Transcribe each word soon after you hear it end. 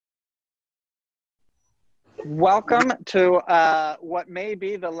Welcome to what may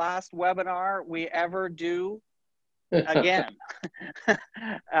be the last webinar we ever do again.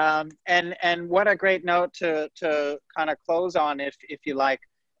 And what a great note to kind of close on, if you like.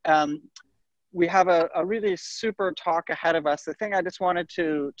 We have a really super talk ahead of us. The thing I just wanted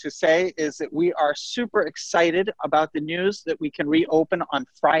to say is that we are super excited about the news that we can reopen on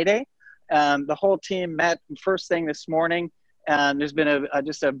Friday. The whole team met first thing this morning. There's been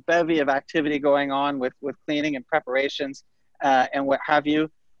just a bevy of activity going on with cleaning and preparations and what have you.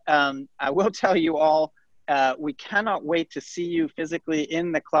 I will tell you all, we cannot wait to see you physically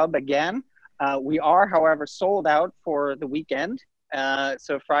in the club again. We are, however, sold out for the weekend.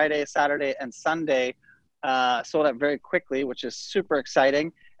 So Friday, Saturday, and Sunday sold out very quickly, which is super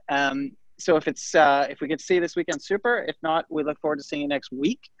exciting. So if we could see you this weekend, super. If not, we look forward to seeing you next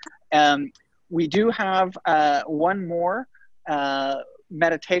week. We do have one more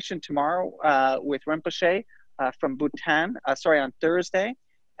meditation tomorrow with Rinpoche from Bhutan, on Thursday.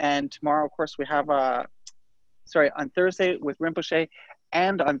 And tomorrow, of course, we have, on Thursday with Rinpoche.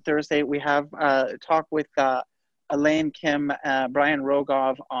 And on Thursday, we have a talk with Elaine Kim, Brian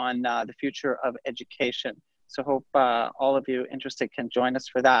Rogov on the future of education. So hope all of you interested can join us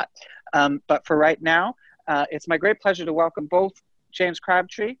for that. But for right now, it's my great pleasure to welcome both James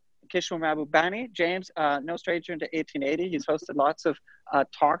Crabtree, Kishore Mahbubani. James, no stranger to 1880. He's hosted lots of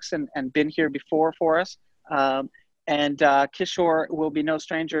talks and been here before for us. And Kishore will be no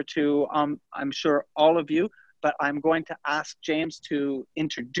stranger to, I'm sure, all of you, but I'm going to ask James to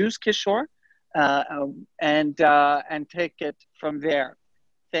introduce Kishore and take it from there.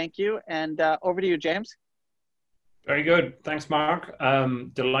 Thank you, and over to you, James. Very good. Thanks, Mark.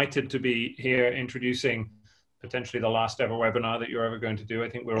 Delighted to be here introducing potentially the last ever webinar that you're ever going to do. I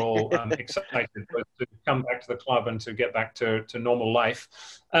think we're all excited to come back to the club and to get back to normal life.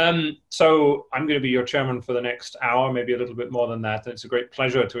 So I'm going to be your chairman for the next hour, maybe a little bit more than that. And it's a great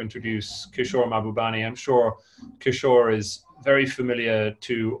pleasure to introduce Kishore Mahbubani. I'm sure Kishore is very familiar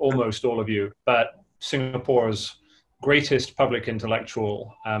to almost all of you, but Singapore's greatest public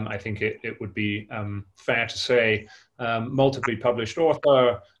intellectual, I think it would be fair to say, multiply published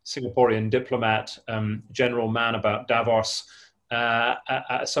author, Singaporean diplomat, general man about Davos,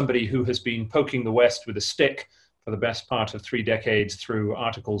 somebody who has been poking the West with a stick for the best part of 3 decades through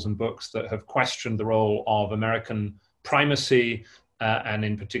articles and books that have questioned the role of American primacy, and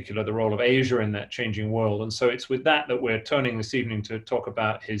in particular the role of Asia in that changing world. And so it's with that we're turning this evening to talk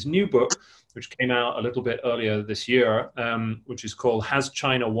about his new book, which came out a little bit earlier this year, which is called Has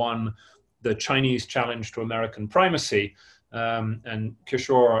China Won the Chinese Challenge to American Primacy? And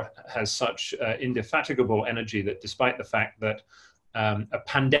Kishore has such indefatigable energy that despite the fact that a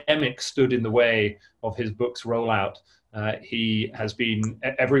pandemic stood in the way of his book's rollout, he has been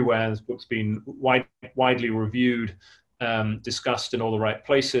everywhere. His book's been widely reviewed, discussed in all the right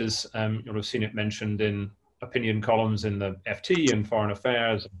places. You'll have seen it mentioned in opinion columns in the FT and Foreign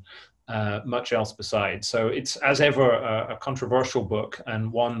Affairs, much else besides. So it's, as ever, a controversial book, and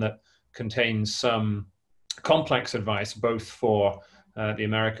one that contains some complex advice, both for the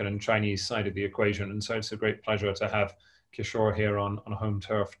American and Chinese side of the equation. And so it's a great pleasure to have Kishore here on home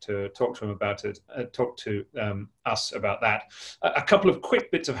turf to talk to him about it, talk to us about that. A couple of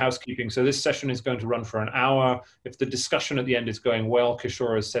quick bits of housekeeping. So this session is going to run for an hour. If the discussion at the end is going well,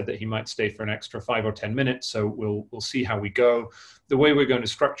 Kishore has said that he might stay for an extra 5 or 10 minutes. So we'll see how we go. The way we're going to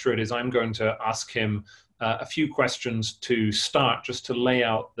structure it is I'm going to ask him a few questions to start, just to lay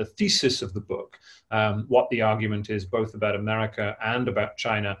out the thesis of the book, what the argument is both about America and about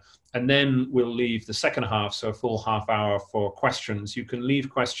China. And then we'll leave the second half, so a full half hour, for questions. You can leave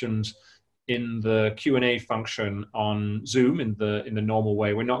questions in the Q&A function on Zoom in the normal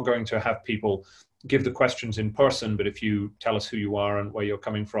way. We're not going to have people give the questions in person, but if you tell us who you are and where you're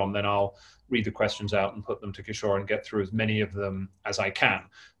coming from, then I'll read the questions out and put them to Kishore and get through as many of them as I can.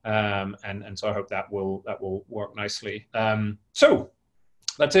 And so I hope that will work nicely. So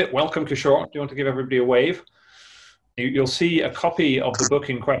that's it. Welcome, Kishore. Do you want to give everybody a wave? You'll see a copy of the book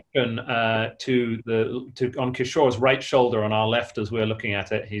in question on Kishore's right shoulder on our left as we're looking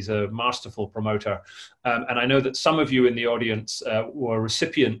at it. He's a masterful promoter. And I know that some of you in the audience were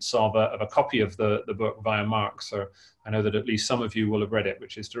recipients of a copy of the book via Mark. So I know that at least some of you will have read it,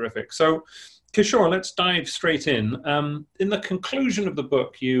 which is terrific. So Kishore, let's dive straight in. In the conclusion of the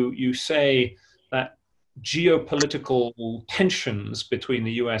book, you say that geopolitical tensions between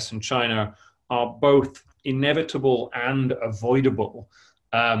the US and China are both inevitable and avoidable.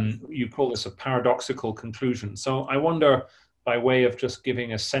 You call this a paradoxical conclusion. So I wonder, by way of just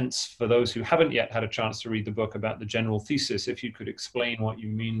giving a sense for those who haven't yet had a chance to read the book about the general thesis, if you could explain what you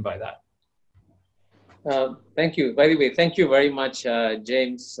mean by that. Thank you. By the way, thank you very much,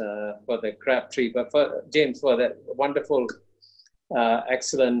 James, for the Crabtree, but for James for that wonderful,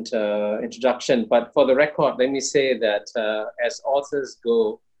 excellent introduction. But for the record, let me say that as authors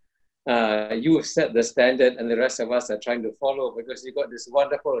go, you have set the standard, and the rest of us are trying to follow, because you got this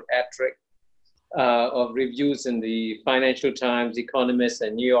wonderful hat trick of reviews in the Financial Times, Economist,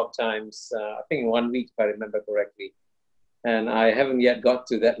 and New York Times. I think in 1 week, if I remember correctly. And I haven't yet got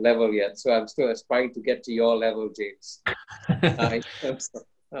to that level yet. So I'm still aspiring to get to your level, James, in terms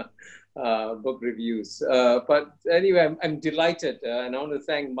of book reviews. But anyway, I'm delighted. And I want to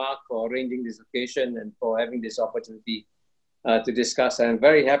thank Mark for arranging this occasion and for having this opportunity to discuss. I'm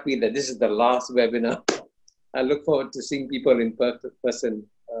very happy that this is the last webinar. I look forward to seeing people in person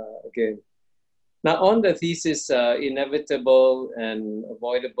again. Now, on the thesis, inevitable and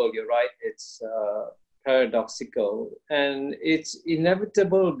avoidable, you're right, it's paradoxical, and it's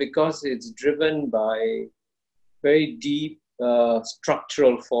inevitable because it's driven by very deep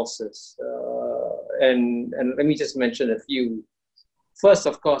structural forces. And let me just mention a few. First,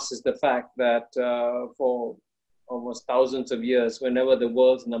 of course, is the fact that for almost thousands of years, whenever the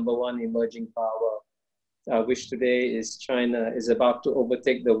world's #1 emerging power, which today is China, is about to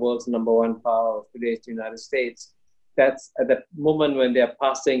overtake the world's #1 power of today's United States, that's at the moment when they're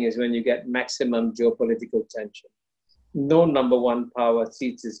passing is when you get maximum geopolitical tension. No #1 power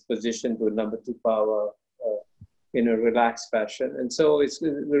ceded its position to a #2 power in a relaxed fashion. And so it's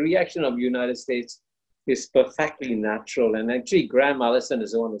the reaction of the United States is perfectly natural. And actually, Graham Allison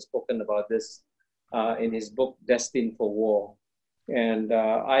is the one who's spoken about this in his book, Destined for War. And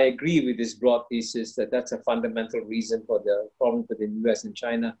I agree with this broad thesis that that's a fundamental reason for the problem between the US and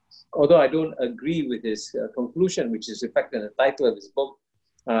China. Although I don't agree with his conclusion, which is reflected in the title of his book.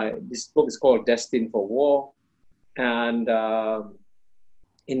 This book is called Destined for War, and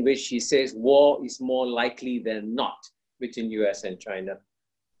in which he says war is more likely than not between US and China.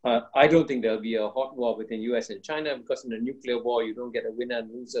 I don't think there'll be a hot war between US and China, because in a nuclear war, you don't get a winner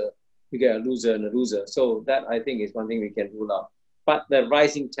and loser, you get a loser and a loser. So that, I think, is one thing we can rule out. But the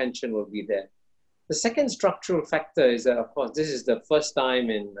rising tension will be there. The second structural factor is that, of course, this is the first time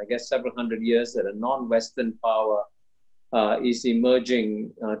in, I guess, several hundred years that a non-Western power is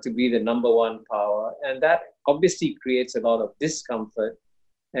emerging to be the #1 power. And that obviously creates a lot of discomfort.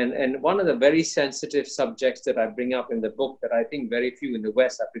 And one of the very sensitive subjects that I bring up in the book that I think very few in the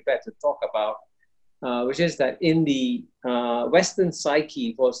West are prepared to talk about, which is that in the Western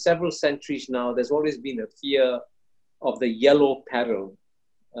psyche for several centuries now, there's always been a fear of the yellow peril.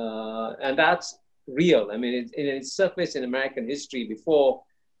 And that's real. I mean, it surfaced in American history before,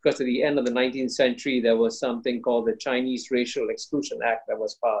 because at the end of the 19th century, there was something called the Chinese Racial Exclusion Act that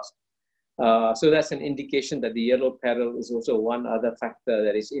was passed. So that's an indication that the yellow peril is also one other factor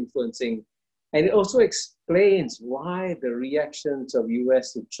that is influencing. And it also explains why the reactions of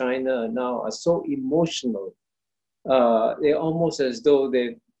US to China now are so emotional. They're almost as though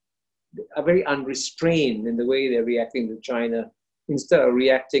they are very unrestrained in the way they're reacting to China, instead of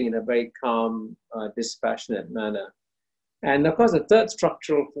reacting in a very calm, dispassionate manner. And of course, the third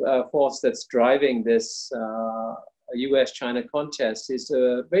structural force that's driving this US-China contest is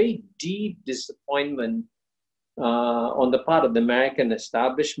a very deep disappointment on the part of the American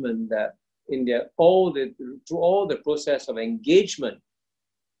establishment that through all the process of engagement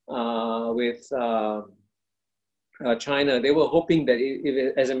with China, they were hoping that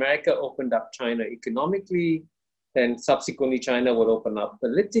as America opened up China economically, then subsequently China would open up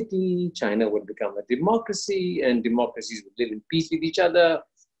politically, China would become a democracy, and democracies would live in peace with each other,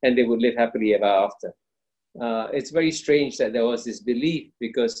 and they would live happily ever after. It's very strange that there was this belief,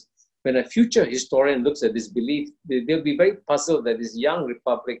 because when a future historian looks at this belief, they'll be very puzzled that this young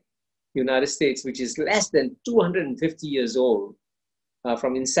republic, United States, which is less than 250 years old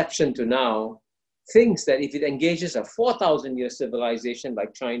from inception to now, thinks that if it engages a 4,000-year civilization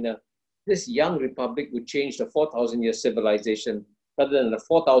like China, this young republic would change the 4,000-year civilization, rather than the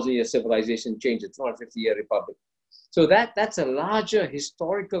 4,000-year civilization change the 250-year republic. So that's a larger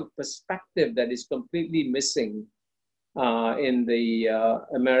historical perspective that is completely missing in the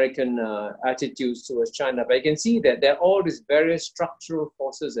American attitudes towards China. But you can see that there are all these various structural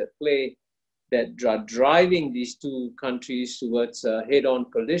forces at play that are driving these two countries towards head-on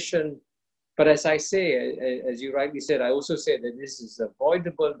collision. But as I say, as you rightly said, I also say that this is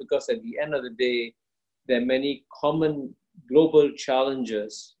avoidable, because at the end of the day, there are many common global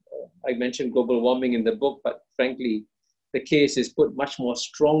challenges. I mentioned global warming in the book, but frankly, the case is put much more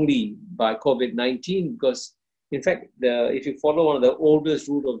strongly by COVID-19, because in fact, if you follow one of the oldest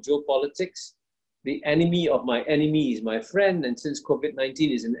rules of geopolitics, the enemy of my enemy is my friend. And since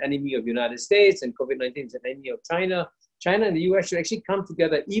COVID-19 is an enemy of the United States and COVID-19 is an enemy of China, China and the US should actually come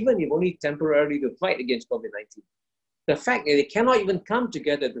together, even if only temporarily, to fight against COVID-19. The fact that they cannot even come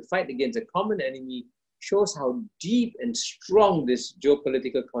together to fight against a common enemy shows how deep and strong this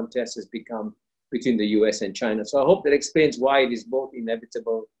geopolitical contest has become between the US and China. So I hope that explains why it is both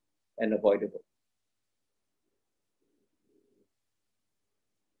inevitable and avoidable.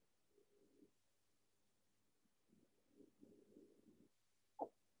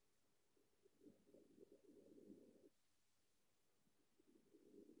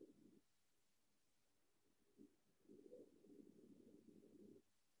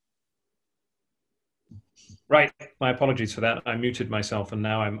 Right. My apologies for that. I muted myself and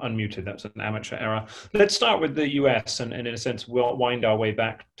now I'm unmuted. That's an amateur error. Let's start with the US and in a sense, we'll wind our way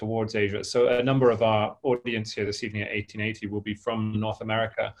back towards Asia. So a number of our audience here this evening at 1880 will be from North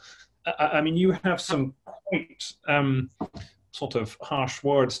America. I mean, you have some quite sort of harsh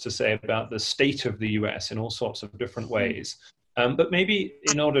words to say about the state of the US in all sorts of different ways. But maybe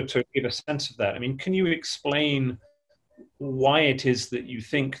in order to give a sense of that, I mean, can you explain why it is that you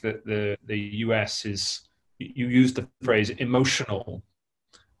think that the US is, you use the phrase emotional,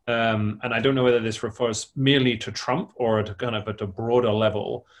 and I don't know whether this refers merely to Trump or at a kind of at a broader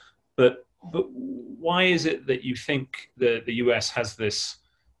level, but why is it that you think the US has this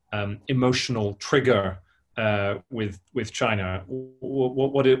emotional trigger with China?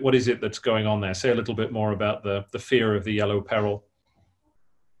 What is it that's going on there? Say a little bit more about the fear of the yellow peril.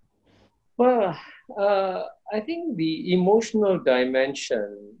 Well, I think the emotional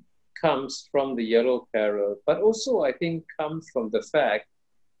dimension comes from the yellow peril, but also I think comes from the fact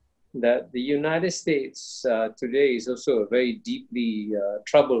that the United States today is also a very deeply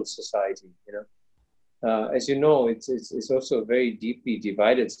troubled society. You know, as you know, it's also a very deeply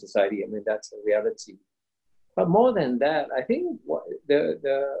divided society. I mean, that's a reality. But more than that, I think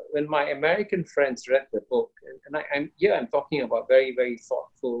when my American friends read the book, and I'm talking about very, very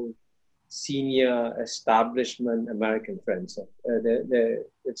thoughtful, senior establishment American friends.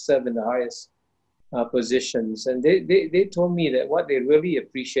 They've served in the highest positions. And they told me that what they really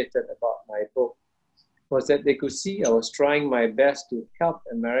appreciated about my book was that they could see I was trying my best to help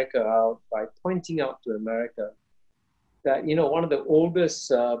America out by pointing out to America that, you know, one of the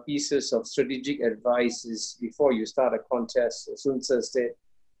oldest pieces of strategic advice is before you start a contest, Sun Tzu said,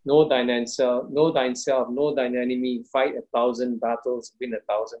 know thine self, know thine enemy, fight 1,000 battles, win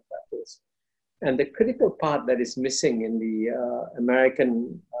 1,000 battles. And the critical part that is missing in the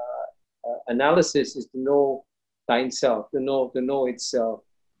American analysis is to know thyself, to know itself.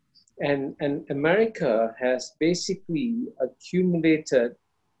 And America has basically accumulated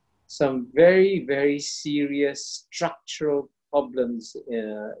some very, very serious structural problems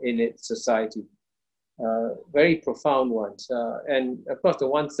in its society. Very profound ones. And of course, the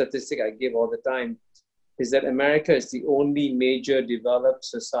one statistic I give all the time is that America is the only major developed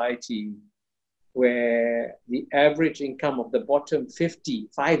society where the average income of the bottom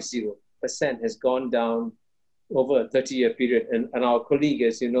 50% has gone down over a 30-year period. And our colleague,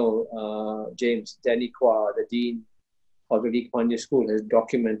 as you know, James, Danny Kuan, the dean of the Lee Kuan Yew School, has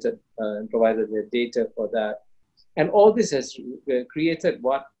documented and provided the data for that. And all this has created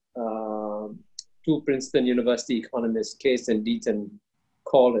what two Princeton University economists, Case and Deaton,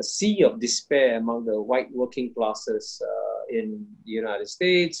 call a sea of despair among the white working classes in the United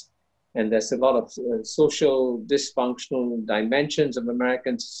States. And there's a lot of social dysfunctional dimensions of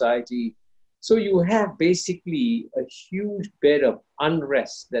American society. So you have basically a huge bed of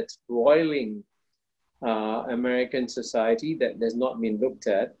unrest that's roiling American society that has not been looked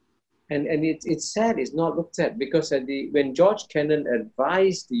at. And it's sad it's not looked at because when George Kennan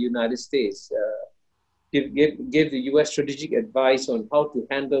advised the United States, gave the US strategic advice on how to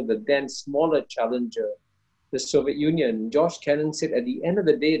handle the then smaller challenger, the Soviet Union, George Kennan said at the end of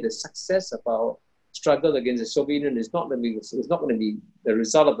the day, the success of our struggle against the Soviet Union is not going to be the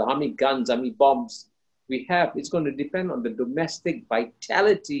result of how many guns, how many bombs we have. It's going to depend on the domestic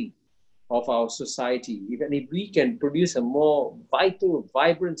vitality of our society. If we can produce a more vital,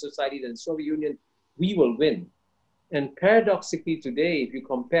 vibrant society than the Soviet Union, we will win. And paradoxically today, if you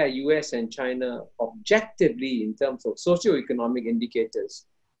compare US and China objectively in terms of socioeconomic indicators,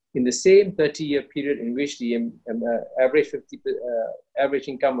 in the same 30-year period in which the average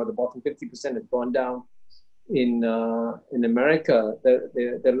income of the bottom 50% has gone down in America,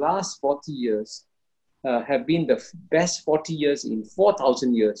 the last 40 years have been the best 40 years in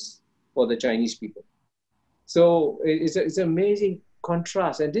 4,000 years for the Chinese people. So it's an amazing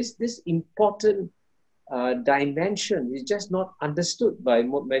contrast. And this important dimension is just not understood by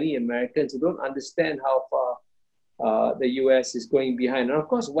many Americans who don't understand how far the US is going behind. And of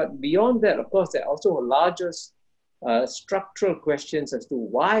course, beyond that, of course, there are also larger structural questions as to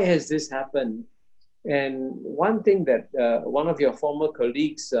why has this happened. And one thing that one of your former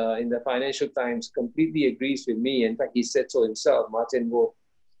colleagues in the Financial Times completely agrees with me, in fact, he said so himself, Martin Wolf,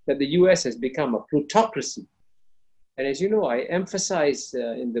 that the US has become a plutocracy. And as you know, I emphasize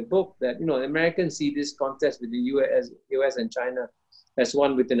in the book that, Americans see this contest with the US and China as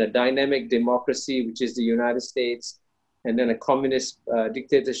one within a dynamic democracy, which is the United States, and then a communist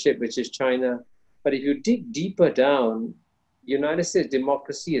dictatorship, which is China. But if you dig deeper down, United States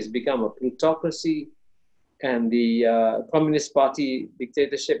democracy has become a plutocracy, and the Communist Party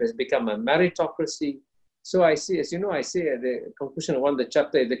dictatorship has become a meritocracy. So I see, as you know, I say at the conclusion of one of the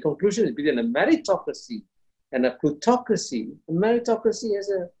chapters, the conclusion is between a meritocracy and a plutocracy. A meritocracy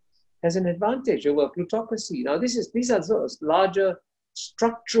has an advantage over a plutocracy. Now, these are sort of larger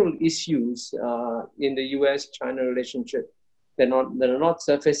structural issues in the US-China relationship that are not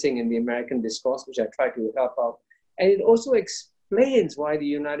surfacing in the American discourse, which I try to help out. And it also explains why the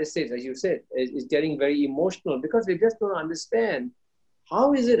United States, as you said, is getting very emotional, because they just don't understand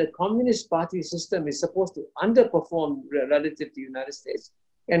how is it a communist party system is supposed to underperform relative to the United States,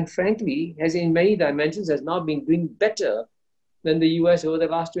 and frankly, has in many dimensions has now been doing better than the US over the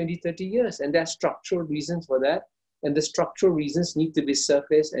last 20, 30 years. And there are structural reasons for that. And the structural reasons need to be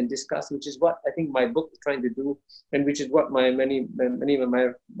surfaced and discussed, which is what I think my book is trying to do, and which is what many of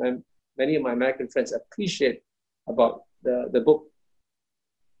my American friends appreciate about the book.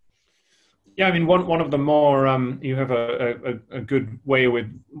 Yeah, I mean, one of the more, you have a good way with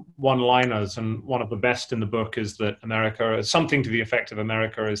one-liners, and one of the best in the book is that America, something to the effect of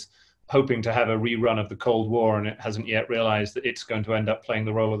America is hoping to have a rerun of the Cold War, and it hasn't yet realized that it's going to end up playing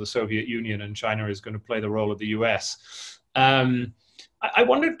the role of the Soviet Union, and China is going to play the role of the US. I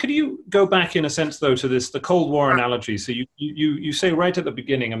wondered, could you go back in a sense, though, to the Cold War analogy? So you say right at the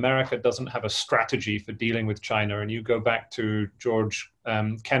beginning, America doesn't have a strategy for dealing with China, and you go back to George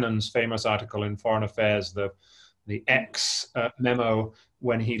Kennan's famous article in Foreign Affairs, the X memo,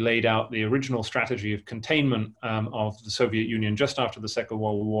 when he laid out the original strategy of containment of the Soviet Union just after the Second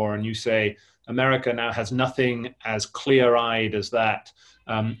World War. And you say America now has nothing as clear-eyed as that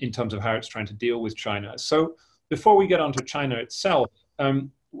in terms of how it's trying to deal with China. So before we get onto China itself,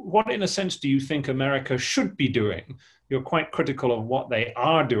 what, in a sense, do you think America should be doing? You're quite critical of what they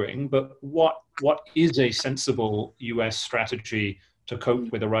are doing, but what is a sensible US strategy to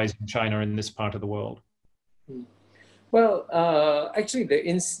cope with a rising China in this part of the world? Well, actually,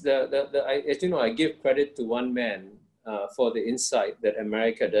 as you know, I give credit to one man for the insight that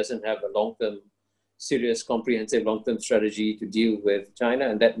America doesn't have a long-term, serious, comprehensive long-term strategy to deal with China.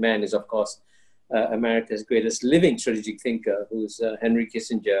 And that man is, of course, America's greatest living strategic thinker, who's Henry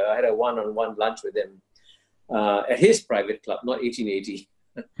Kissinger. I had a one-on-one lunch with him at his private club, not 1880,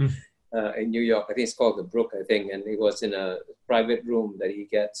 in New York. I think it's called the Brook, I think. And it was in a private room that he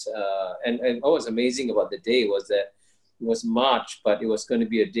gets. And what was amazing about the day was that it was March, but it was going to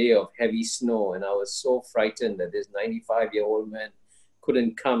be a day of heavy snow. And I was so frightened that this 95-year-old man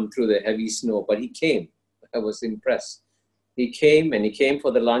couldn't come through the heavy snow, but he came. I was impressed. He came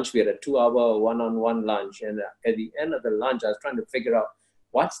for the lunch. We had a 2-hour one-on-one lunch. And at the end of the lunch, I was trying to figure out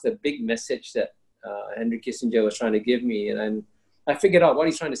what's the big message that Henry Kissinger was trying to give me. And I figured out what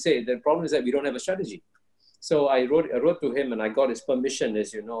he's trying to say. The problem is that we don't have a strategy. So I wrote to him, and I got his permission,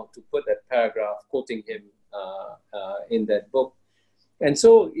 as you know, to put that paragraph quoting him in that book. And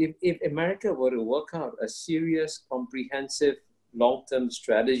so if America were to work out a serious, comprehensive, long-term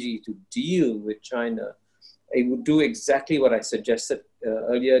strategy to deal with China, it would do exactly what I suggested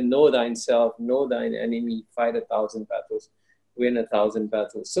earlier: know thyself, know thine enemy, fight 1,000 battles, win 1,000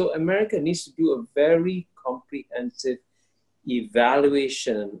 battles. So America needs to do a very comprehensive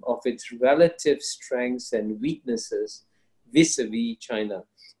evaluation of its relative strengths and weaknesses vis-a-vis China.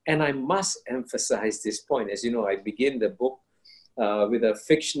 And I must emphasize this point. As you know, I begin the book with a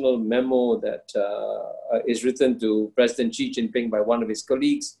fictional memo that is written to President Xi Jinping by one of his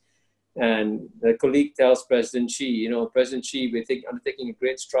colleagues. And the colleague tells President Xi, you know, President Xi, we're undertaking a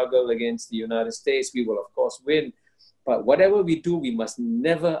great struggle against the United States. We will, of course, win. But whatever we do, we must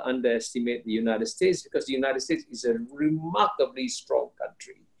never underestimate the United States, because the United States is a remarkably strong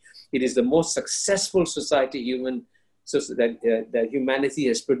country. It is the most successful society that humanity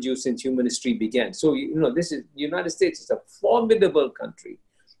has produced since human history began. So, you know, the United States is a formidable country,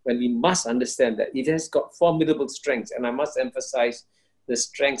 and we must understand that it has got formidable strengths. And I must emphasize the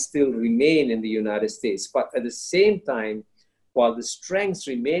strengths still remain in the United States. But at the same time, while the strengths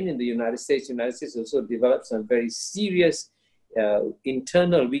remain in the United States also developed some very serious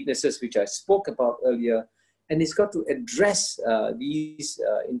internal weaknesses, which I spoke about earlier, and it's got to address these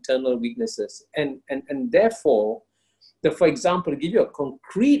internal weaknesses. And therefore, for example, to give you a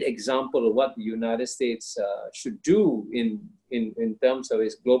concrete example of what the United States should do in terms of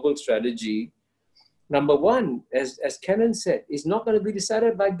its global strategy, number one, as Kenan said, is not going to be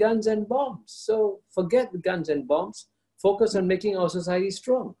decided by guns and bombs. So forget the guns and bombs, focus on making our society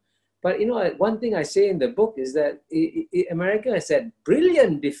strong. But you know, one thing I say in the book is that America has had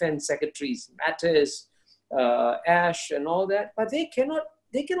brilliant defense secretaries, Mattis, Ash, and all that, but they cannot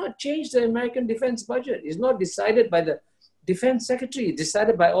change the American defense budget. It's not decided by the defense secretary, it's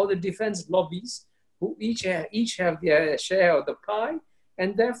decided by all the defense lobbies, who each have their share of the pie,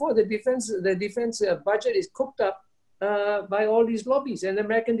 and therefore the defense budget is cooked up by all these lobbies, and the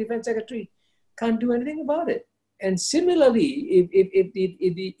American defense secretary can't do anything about it. And similarly,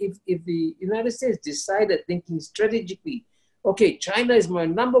 if the United States decided, thinking strategically, okay, China is my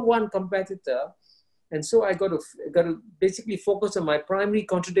number one competitor, and so I got to basically focus on my primary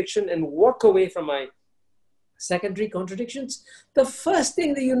contradiction and walk away from my secondary contradictions, the first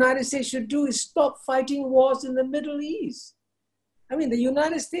thing the United States should do is stop fighting wars in the Middle East. I mean, the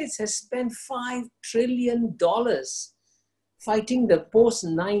United States has spent $5 trillion fighting the post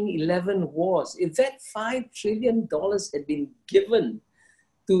 9/11 wars. If that $5 trillion had been given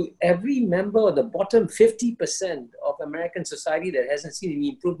to every member of the bottom 50% of American society that hasn't seen any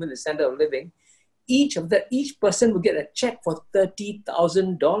improvement in the standard of living, each person would get a check for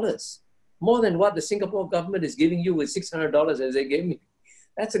 $30,000, more than what the Singapore government is giving you with $600 as they gave me.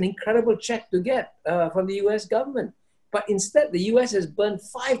 That's an incredible check to get from the US government. But instead, the US has burned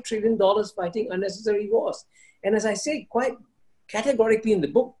 $5 trillion fighting unnecessary wars. And as I say quite categorically in the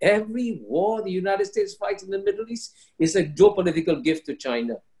book, every war the United States fights in the Middle East is a geopolitical gift to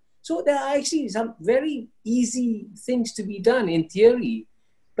China. So there are actually some very easy things to be done in theory,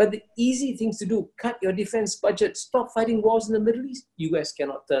 but the easy things to do, cut your defense budget, stop fighting wars in the Middle East, US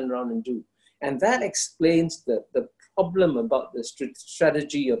cannot turn around and do. And that explains the problem about the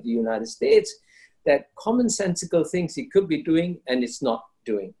strategy of the United States, that commonsensical things it could be doing and it's not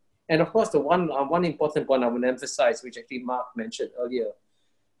doing. And of course, the one important point I want to emphasize, which actually Mark mentioned earlier,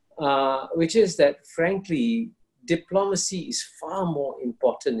 which is that frankly, diplomacy is far more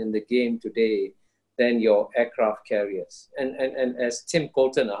important in the game today than your aircraft carriers. And as Tim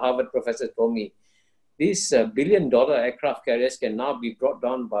Colton, a Harvard professor, told me, these billion-dollar aircraft carriers can now be brought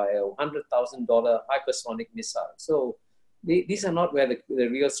down by a $100,000 hypersonic missile. So these are not where the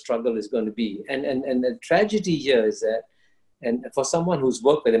real struggle is going to be. And the tragedy here is that, and for someone who's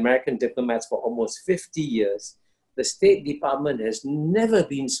worked with American diplomats for almost 50 years, the State Department has never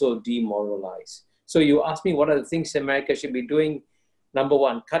been so demoralized. So you ask me, what are the things America should be doing? Number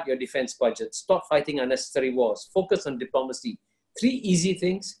one, cut your defense budget, stop fighting unnecessary wars, focus on diplomacy. 3 easy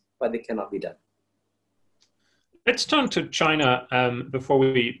things, but they cannot be done. Let's turn to China before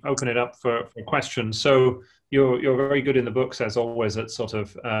we open it up for questions. So you're very good in the books, as always, at sort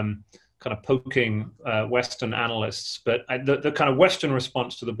of kind of poking Western analysts. But the kind of Western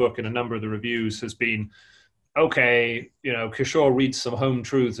response to the book in a number of the reviews has been, okay, you know, Kishore reads some home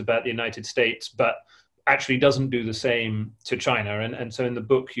truths about the United States, but actually doesn't do the same to China. And so in the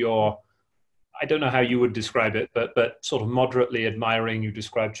book, I don't know how you would describe it, but sort of moderately admiring. You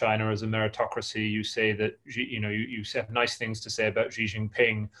describe China as a meritocracy. You say that, you know, you have nice things to say about Xi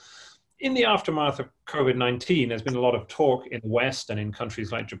Jinping. In the aftermath of COVID-19, there's been a lot of talk in the West and in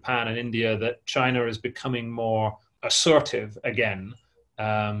countries like Japan and India that China is becoming more assertive again.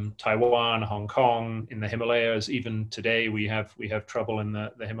 Taiwan, Hong Kong, in the Himalayas, even today we have trouble in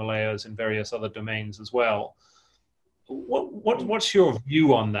the Himalayas and various other domains as well. What's your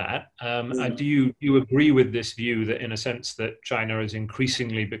view on that? Do you agree with this view that, in a sense, that China is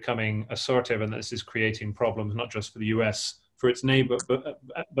increasingly becoming assertive and that this is creating problems not just for the US, for its neighbor,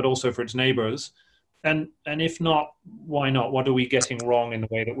 but also for its neighbors? And if not, why not? What are we getting wrong in the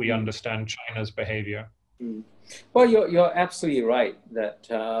way that we understand China's behavior? Well, you're absolutely right that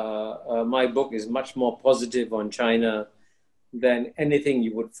my book is much more positive on China than anything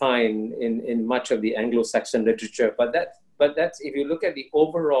you would find in much of the Anglo-Saxon literature. But that's if you look at the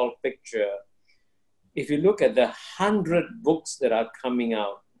overall picture, if you look at the 100 books that are coming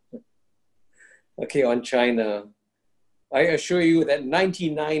out, okay, on China, I assure you that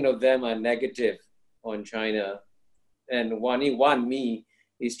 99 of them are negative on China, and only one, me,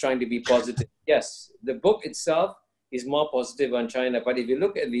 is trying to be positive. Yes, the book itself is more positive on China, but if you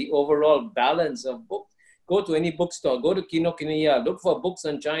look at the overall balance of books, go to any bookstore, go to Kinokuniya, look for books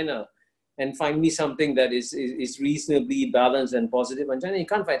on China, and find me something that is reasonably balanced and positive on China. You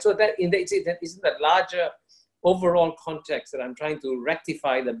can't find. So that is in that larger overall context that I'm trying to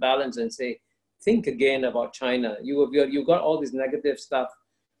rectify the balance and say, think again about China. You've got all this negative stuff.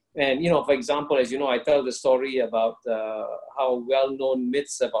 And, for example, as you know, I tell the story about how well-known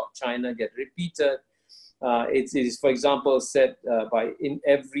myths about China get repeated. It is, for example, said in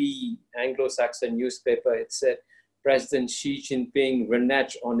every Anglo-Saxon newspaper, it said, President Xi Jinping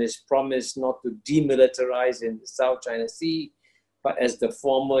reneged on his promise not to demilitarize in the South China Sea. But as the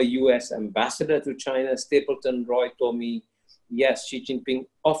former US ambassador to China, Stapleton Roy told me, yes, Xi Jinping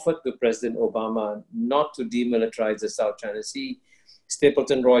offered to President Obama not to demilitarize the South China Sea.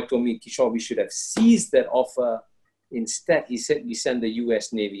 Stapleton Roy told me, Kishore, we should have seized that offer. Instead, he said, we send the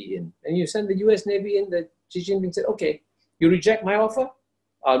US Navy in. And you send the US Navy in, the Xi Jinping said, okay, you reject my offer?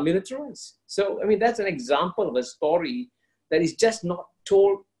 I'll militarize. So, I mean, that's an example of a story that is just not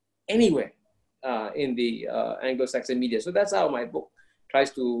told anywhere in the Anglo-Saxon media. So that's how my book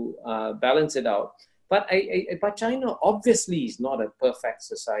tries to balance it out. But China obviously is not a perfect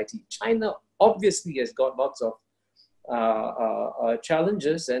society. China obviously has got lots of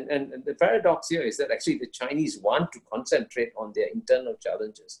challenges. And the paradox here is that actually the Chinese want to concentrate on their internal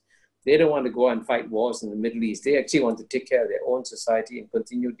challenges. They don't want to go and fight wars in the Middle East. They actually want to take care of their own society and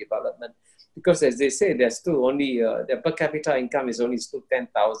continue development. Because as they say, they're still only, their per capita income is only still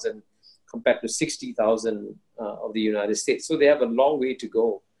 10,000 compared to 60,000 of the United States. So they have a long way to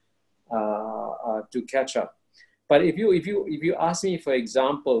go to catch up. But if you ask me, for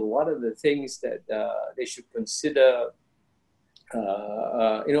example, what are the things that they should consider,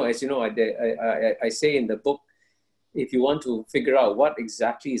 as you know, I say in the book, if you want to figure out what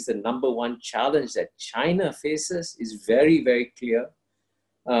exactly is the number one challenge that China faces, is very, very clear.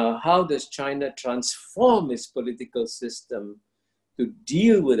 How does China transform its political system to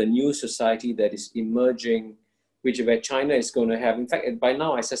deal with a new society that is emerging, where China is going to have, in fact, by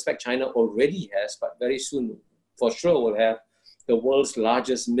now I suspect China already has, but very soon for sure will have the world's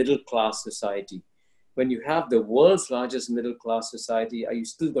largest middle-class society. When you have the world's largest middle-class society, are you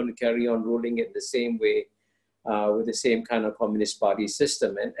still going to carry on ruling it the same way with the same kind of Communist Party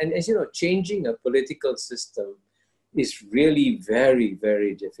system? And as you know, changing a political system is really very,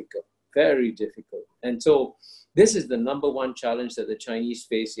 very difficult, very difficult. And so this is the number one challenge that the Chinese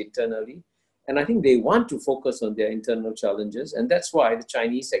face internally. And I think they want to focus on their internal challenges. And that's why the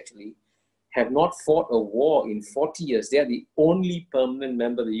Chinese actually have not fought a war in 40 years. They are the only permanent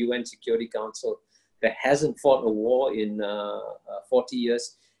member of the UN Security Council that hasn't fought a war in 40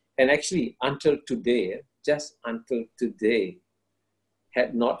 years. And actually, until today, just until today,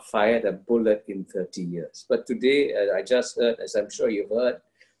 had not fired a bullet in 30 years. But today, I just heard, as I'm sure you've heard,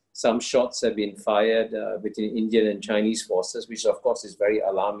 some shots have been fired between Indian and Chinese forces, which of course is very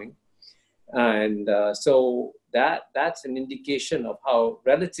alarming. And so that's an indication of how,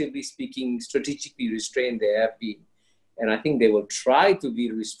 relatively speaking, strategically restrained they have been. And I think they will try to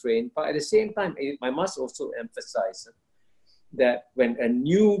be restrained. But at the same time, I must also emphasize that when a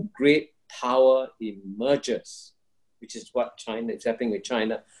new great power emerges, which is what China is happening with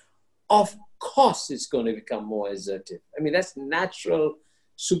China, of course it's going to become more assertive. I mean, that's natural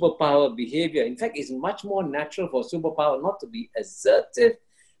superpower behavior. In fact, it's much more natural for superpower not to be assertive,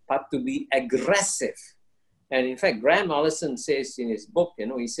 but to be aggressive. And in fact, Graham Allison says in his book,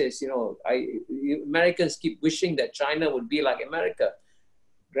 he says, Americans keep wishing that China would be like America.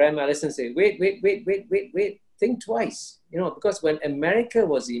 Graham Allison says, wait, think twice. Because when America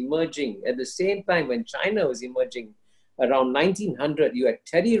was emerging, at the same time when China was emerging, around 1900, you had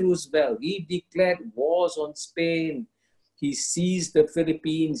Teddy Roosevelt. He declared wars on Spain. He seized the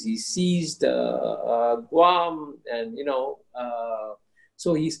Philippines. He seized Guam, and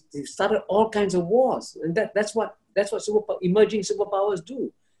so he started all kinds of wars, and that's what emerging superpowers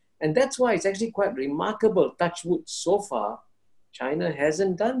do, and that's why it's actually quite remarkable. Touch wood, so far, China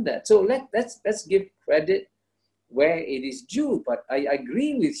hasn't done that. So let's give credit where it is due. But I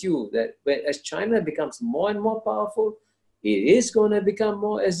agree with you that as China becomes more and more powerful, it is going to become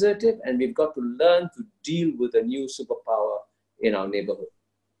more assertive, and we've got to learn to deal with a new superpower in our neighborhood.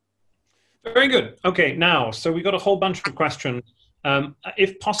 Very good. Okay, now, so we got a whole bunch of questions.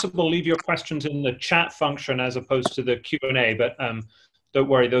 If possible, leave your questions in the chat function as opposed to the Q&A, but don't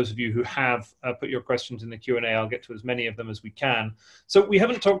worry, those of you who have put your questions in the Q&A, I'll get to as many of them as we can. So we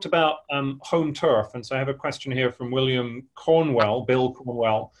haven't talked about home turf, and so I have a question here from Bill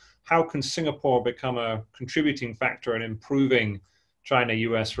Cornwell. How can Singapore become a contributing factor in improving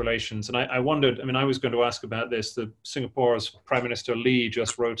China-US relations? And I wondered, I was going to ask about this. Singapore's Prime Minister Lee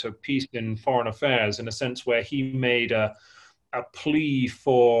just wrote a piece in Foreign Affairs, in a sense where he made a plea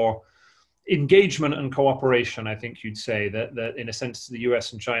for engagement and cooperation, I think you'd say, that in a sense the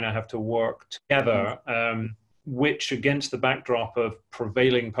US and China have to work together, which against the backdrop of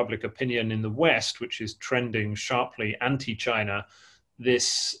prevailing public opinion in the West, which is trending sharply anti-China,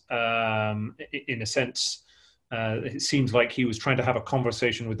 this, in a sense, it seems like he was trying to have a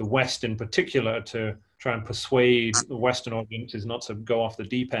conversation with the West in particular to try and persuade the Western audiences not to go off the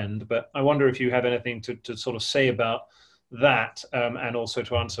deep end. But I wonder if you have anything to sort of say about that, and also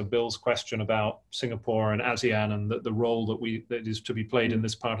to answer Bill's question about Singapore and ASEAN and the role that is to be played in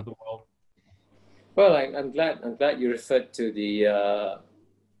this part of the world. Well, I'm glad you referred to the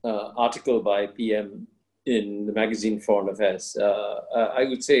article by PM in the magazine Foreign Affairs. I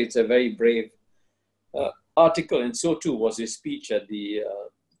would say it's a very brave article, and so too was his speech at the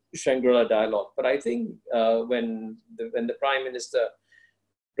Shangri-La Dialogue. But I think when the Prime Minister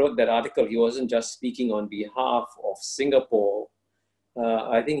wrote that article, he wasn't just speaking on behalf of Singapore.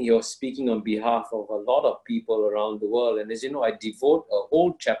 I think he was speaking on behalf of a lot of people around the world. And as you know, I devote a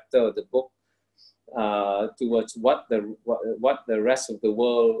whole chapter of the book towards what the rest of the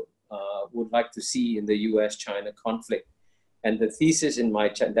world would like to see in the US-China conflict. And the thesis in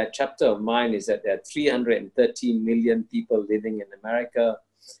that chapter of mine is that there are 330 million people living in America,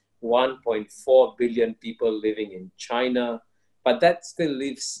 1.4 billion people living in China, but that still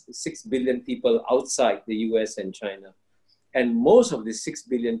leaves 6 billion people outside the US and China. And most of the 6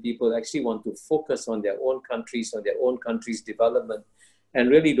 billion people actually want to focus on their own countries, on their own country's development, and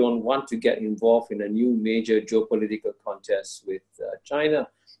really don't want to get involved in a new major geopolitical contest with China,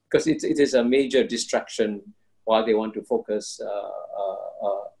 because it is a major distraction while they want to focus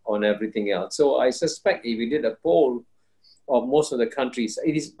on everything else. So I suspect if we did a poll of most of the countries,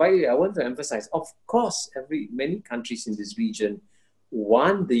 it is, by the way, I want to emphasize, of course, many countries in this region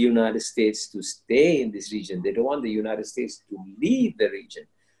want the United States to stay in this region. They don't want the United States to leave the region,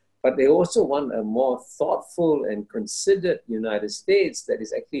 but they also want a more thoughtful and considered United States that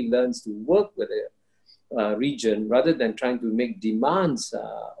is actually learns to work with the region rather than trying to make demands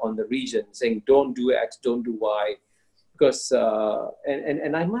on the region, saying don't do X, don't do Y. Because,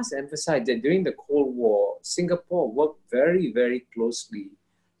 and I must emphasize that during the Cold War, Singapore worked very, very closely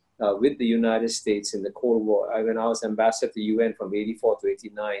with the United States in the Cold War. When I was ambassador to UN from 84 to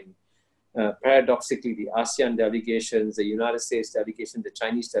 89, paradoxically, the ASEAN delegations, the United States delegation, the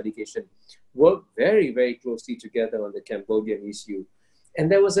Chinese delegation worked very, very closely together on the Cambodian issue. And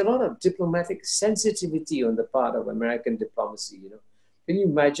there was a lot of diplomatic sensitivity on the part of American diplomacy, you know. Can you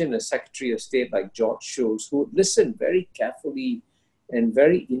imagine a Secretary of State like George Shultz who would listen very carefully and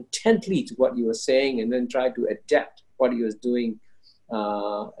very intently to what you were saying and then try to adapt what he was doing?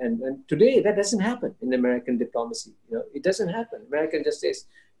 And today that doesn't happen in American diplomacy. You know, it doesn't happen. American just says,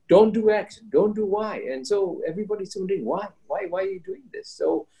 don't do X, don't do Y. And so everybody's wondering, why are you doing this?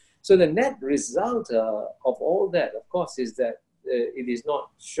 So the net result of all that, of course, is that it is not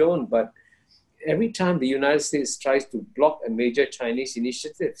shown, but every time the United States tries to block a major Chinese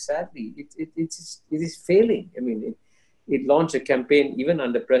initiative, sadly, it is failing. I mean, it launched a campaign even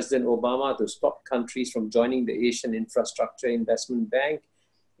under President Obama to stop countries from joining the Asian Infrastructure Investment Bank.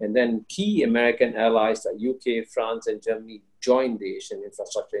 And then key American allies like UK, France, and Germany joined the Asian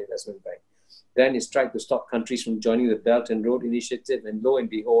Infrastructure Investment Bank. Then it's tried to stop countries from joining the Belt and Road Initiative. And lo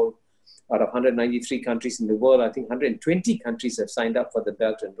and behold, out of 193 countries in the world, I think 120 countries have signed up for the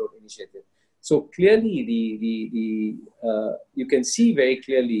Belt and Road Initiative. So clearly, you can see very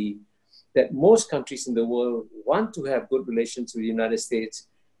clearly that most countries in the world want to have good relations with the United States,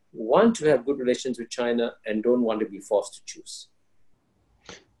 want to have good relations with China, and don't want to be forced to choose.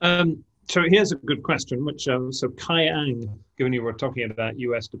 So here's a good question, which, so Kai Ang, given you were talking about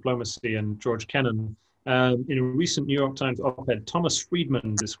US diplomacy and George Kennan, in a recent New York Times op-ed, Thomas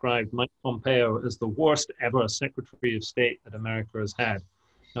Friedman described Mike Pompeo as the worst ever Secretary of State that America has had.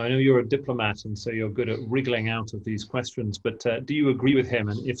 Now, I know you're a diplomat, and so you're good at wriggling out of these questions, but do you agree with him,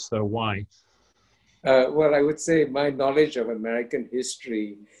 and if so, why? Well, I would say my knowledge of American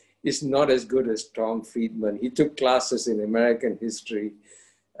history is not as good as Tom Friedman. He took classes in American history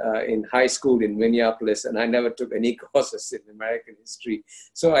in high school in Minneapolis, and I never took any courses in American history.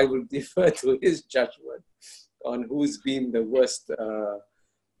 So I will defer to his judgment on who's been the worst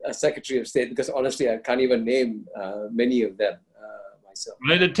Secretary of State, because honestly, I can't even name many of them.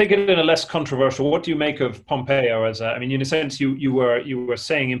 Take it in a less controversial. What do you make of Pompeo as I mean, in a sense, you were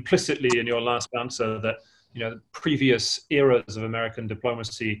saying implicitly in your last answer that, you know, previous eras of American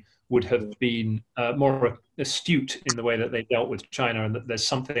diplomacy would have been more astute in the way that they dealt with China, and that there's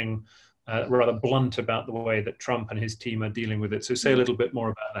something rather blunt about the way that Trump and his team are dealing with it. So say a little bit more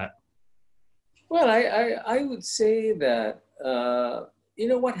about that. Well, I would say that you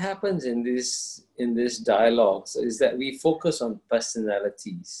know what happens in this dialogues is that we focus on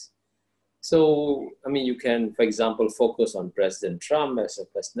personalities. So, I mean, you can, for example, focus on President Trump as a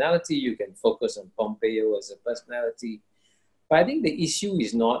personality. You can focus on Pompeo as a personality. But I think the issue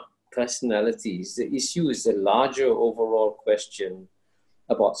is not personalities. The issue is the larger overall question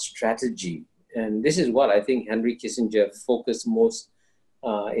about strategy. And this is what I think Henry Kissinger focused most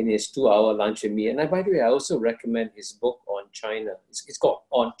in his 2-hour lunch with me. And by the way, I also recommend his book on China. It's called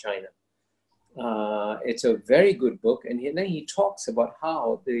On China. It's a very good book, and then he talks about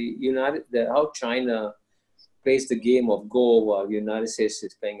how how China plays the game of Go while the United States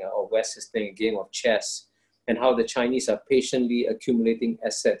is playing, or West is playing a game of chess, and how the Chinese are patiently accumulating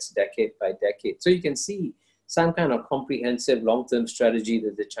assets decade by decade. So you can see some kind of comprehensive long-term strategy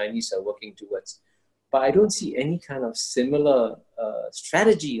that the Chinese are working towards. But I don't see any kind of similar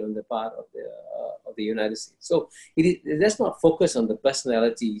strategy on the part of the United States. So let's not focus on the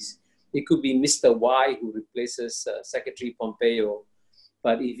personalities. It could be Mr. Y who replaces Secretary Pompeo,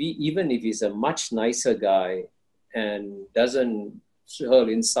 but even if he's a much nicer guy and doesn't hurl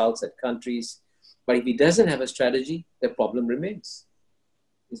insults at countries, but if he doesn't have a strategy, the problem remains.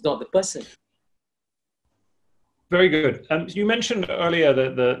 It's not the person. Very good. You mentioned earlier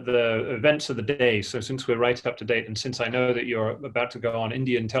the events of the day. So since we're right up to date, and since I know that you're about to go on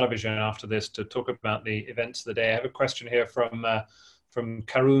Indian television after this to talk about the events of the day, I have a question here from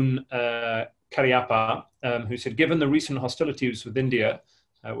Karun Karyappa, who said, given the recent hostilities with India,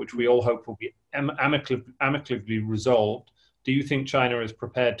 which we all hope will be amicably resolved, do you think China is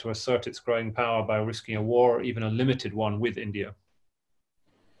prepared to assert its growing power by risking a war, or even a limited one, with India?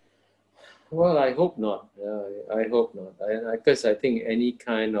 Well, I hope not. I hope not. Because I think any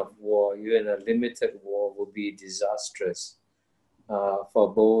kind of war, even a limited war, will be disastrous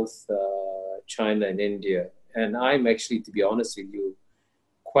for both China and India. And I'm actually, to be honest with you,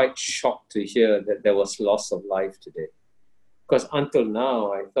 quite shocked to hear that there was loss of life today. Because until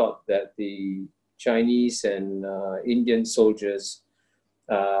now, I thought that the Chinese and Indian soldiers,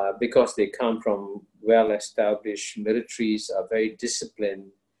 because they come from well-established militaries, are very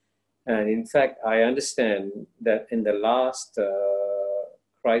disciplined. And in fact, I understand that in the last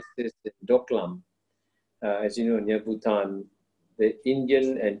crisis in Doklam, as you know, near Bhutan, the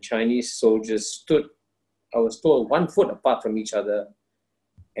Indian and Chinese soldiers stood, I was told, 1 foot apart from each other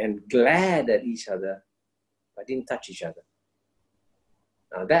and glared at each other, but didn't touch each other.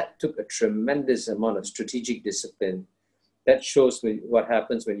 Now that took a tremendous amount of strategic discipline. That shows what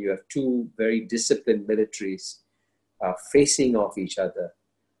happens when you have two very disciplined militaries facing off each other.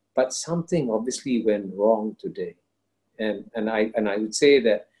 But something obviously went wrong today. And I would say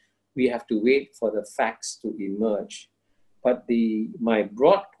that we have to wait for the facts to emerge. But my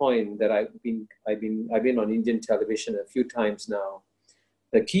broad point that I've been on Indian television a few times now,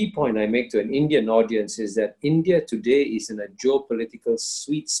 the key point I make to an Indian audience is that India today is in a geopolitical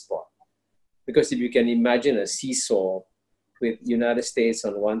sweet spot. Because if you can imagine a seesaw with United States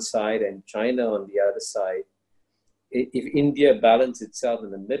on one side and China on the other side, if India balanced itself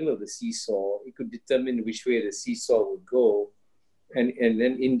in the middle of the seesaw, it could determine which way the seesaw would go. And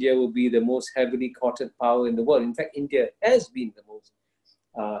then India will be the most heavily courted power in the world. In fact, India has been the most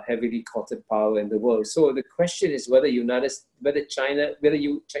heavily courted power in the world. So the question is whether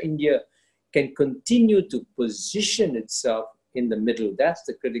India can continue to position itself in the middle. That's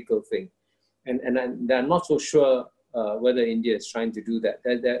the critical thing. And I'm not so sure whether India is trying to do that.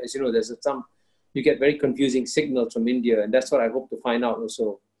 As you know, you get very confusing signals from India, and that's what I hope to find out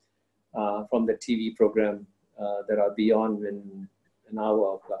also from the TV program that I'll be on in an hour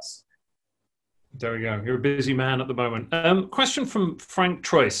or plus. There we go. You're a busy man at the moment. Question from Frank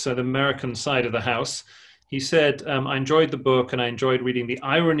Troyce, so the American side of the house. He said, I enjoyed the book and I enjoyed reading the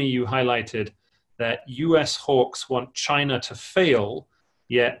irony you highlighted that US hawks want China to fail,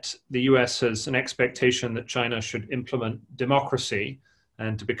 yet the US has an expectation that China should implement democracy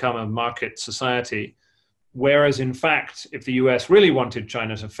and to become a market society. Whereas in fact, if the US really wanted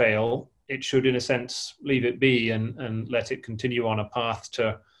China to fail, it should in a sense leave it be and let it continue on a path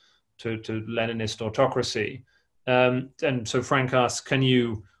to Leninist autocracy. And so Frank asks, can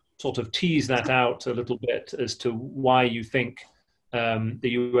you sort of tease that out a little bit as to why you think the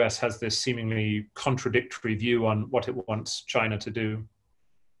US has this seemingly contradictory view on what it wants China to do?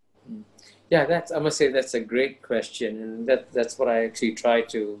 Yeah, I must say that's a great question. And that's what I actually try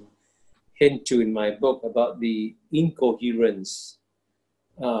to hint to in my book about the incoherence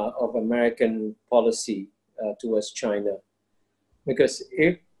of American policy towards China. Because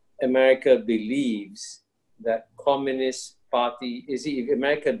if America believes that if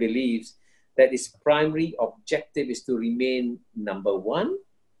America believes that its primary objective is to remain number one,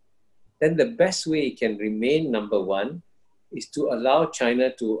 then the best way it can remain number one is to allow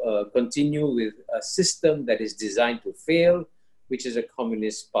China to continue with a system that is designed to fail, which is a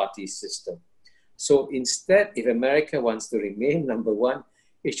communist party system. So instead, if America wants to remain number one,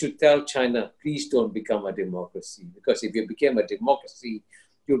 it should tell China, please don't become a democracy. Because if you become a democracy,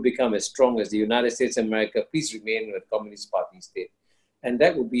 you'll become as strong as the United States of America. Please remain a communist party state. And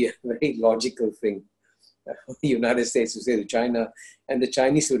that would be a very logical thing. The United States would say to China, and the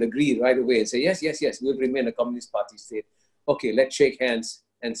Chinese would agree right away and say, yes, yes, yes, we'll remain a communist party state. Okay, let's shake hands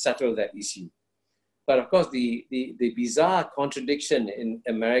and settle that issue. But of course, the bizarre contradiction in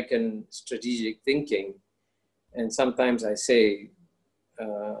American strategic thinking, and sometimes I say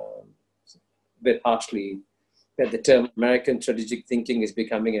a bit harshly that the term American strategic thinking is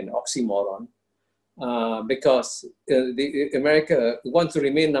becoming an oxymoron, because America wants to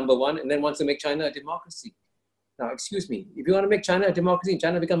remain number one and then wants to make China a democracy. Now, excuse me, if you want to make China a democracy and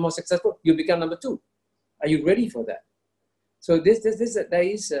China become more successful, you become number two. Are you ready for that? So there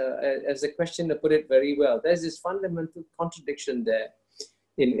is, as the questioner put it very well, there's this fundamental contradiction there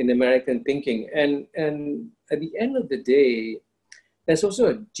in American thinking. And at the end of the day, there's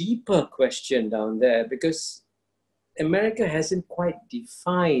also a deeper question down there, because America hasn't quite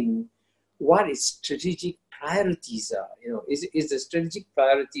defined what its strategic priorities are. You know, is the strategic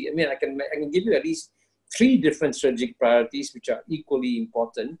priority, I mean, I can give you at least 3 different strategic priorities which are equally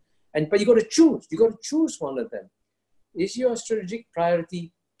important, but you got to choose one of them. Is your strategic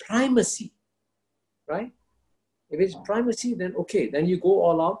priority primacy, right? If it's primacy, then okay, then you go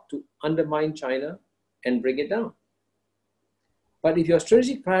all out to undermine China and bring it down. But if your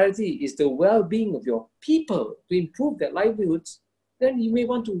strategic priority is the well-being of your people, to improve their livelihoods, then you may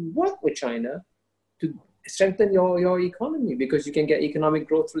want to work with China to strengthen your economy, because you can get economic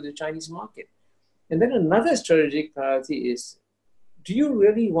growth through the Chinese market. And then another strategic priority is, do you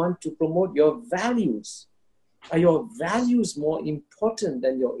really want to promote your values? Are your values more important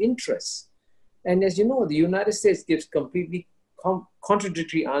than your interests? And as you know, the United States gives completely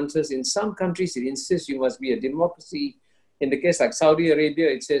contradictory answers. In some countries, it insists you must be a democracy. In the case like Saudi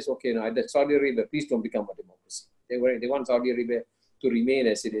Arabia, it says, okay, no, Saudi Arabia, please don't become a democracy. They want Saudi Arabia to remain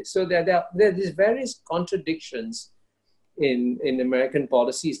as it is. So there are these various contradictions in American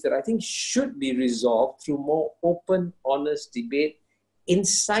policies that I think should be resolved through more open, honest debate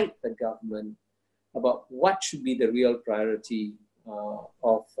inside the government about what should be the real priority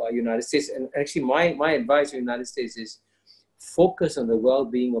of United States. And actually, my advice to the United States is focus on the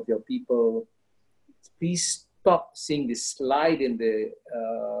well-being of your people. Please stop seeing this slide in the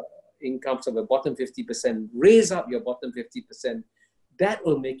incomes of the bottom 50%. Raise up your bottom 50%. That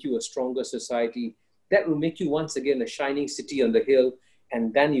will make you a stronger society. That will make you once again a shining city on the hill,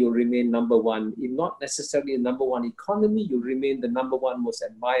 and then you'll remain number one. If not necessarily a number one economy, you'll remain the number one most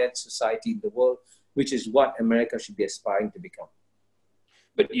admired society in the world, which is what America should be aspiring to become.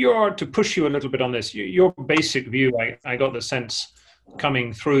 But to push you a little bit on this, your basic view, I got the sense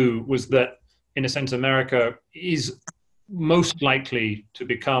coming through, was that in a sense America is most likely to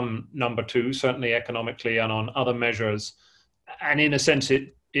become number two, certainly economically and on other measures. And in a sense,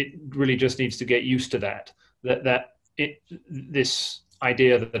 it really just needs to get used to that this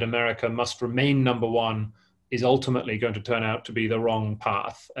idea that America must remain number one is ultimately going to turn out to be the wrong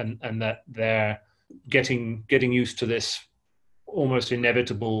path, and that they're getting used to this almost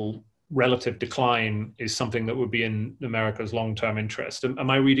inevitable relative decline is something that would be in America's long-term interest. Am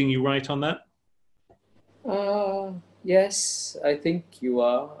I reading you right on that? Yes, I think you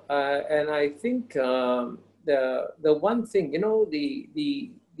are, and I think the one thing,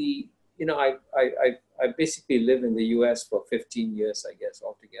 I basically live in the US for 15 years, I guess,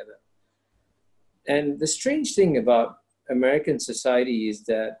 altogether. And the strange thing about American society is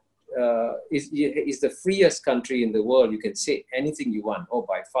that is the freest country in the world. You can say anything you want,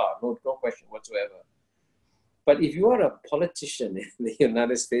 by far, no question whatsoever. But if you are a politician in the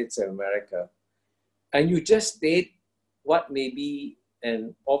United States of America, and you just state what may be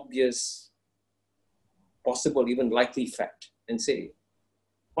an obvious, possible, even likely fact, and say,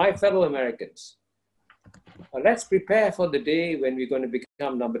 my fellow Americans, let's prepare for the day when we're going to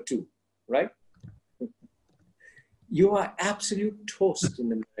become number two, right? You are absolute toast in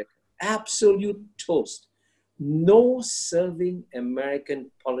America, absolute toast. No serving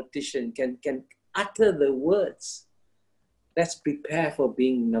American politician can utter the words, let's prepare for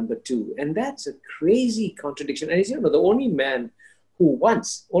being number two. And that's a crazy contradiction. And the only man who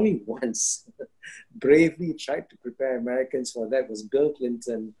only once, bravely tried to prepare Americans for that was Bill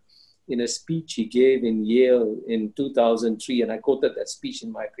Clinton in a speech he gave in Yale in 2003. And I quoted that speech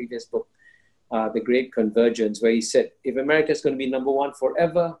in my previous book. The Great Convergence, where he said, if America is going to be number one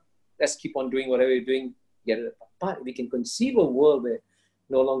forever, let's keep on doing whatever we're doing, get it apart. If we can conceive a world where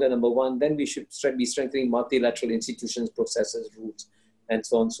no longer number one, then we should be strengthening multilateral institutions, processes, rules, and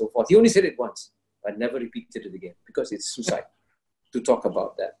so on and so forth. He only said it once, but never repeated it again, because it's suicide to talk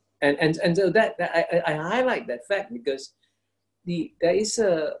about that. And so that I highlight that fact because the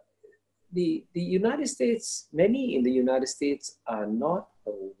United States, many in the United States are not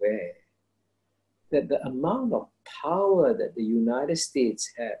aware that the amount of power that the United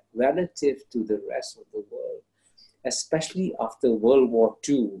States had relative to the rest of the world, especially after World War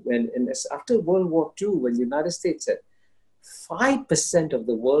II, after World War II, when the United States had 5% of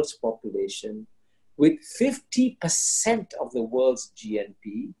the world's population with 50% of the world's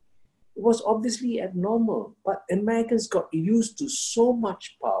GNP, it was obviously abnormal. But Americans got used to so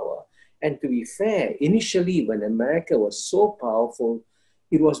much power. And to be fair, initially when America was so powerful,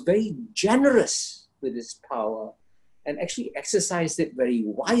 it was very generous with its power and actually exercised it very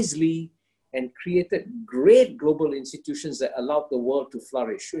wisely and created great global institutions that allowed the world to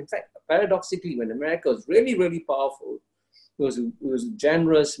flourish. In fact, paradoxically, when America was really, really powerful, it was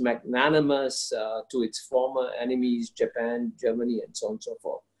generous, magnanimous to its former enemies, Japan, Germany, and so on and so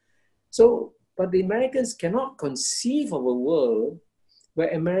forth. So, but the Americans cannot conceive of a world where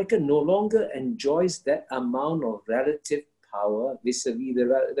America no longer enjoys that amount of relative power vis-a-vis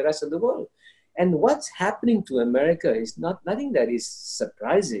the rest of the world. And what's happening to America is nothing that is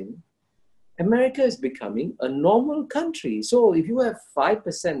surprising. America is becoming a normal country. So if you have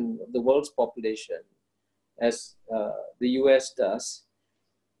 5% of the world's population, as the US does,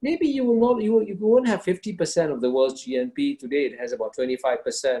 maybe you won't have 50% of the world's GNP. Today it has about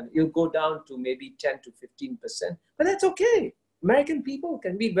 25%. You'll go down to maybe 10 to 15%, but that's okay. American people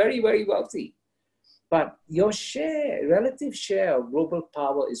can be very, very wealthy. But your relative share of global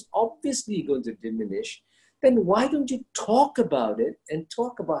power is obviously going to diminish. Then why don't you talk about it and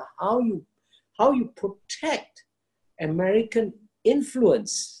talk about how you protect American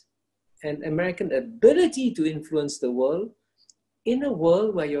influence and American ability to influence the world in a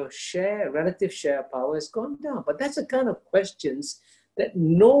world where your relative share of power has gone down? But that's the kind of questions that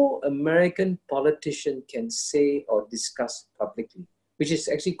no American politician can say or discuss publicly, which is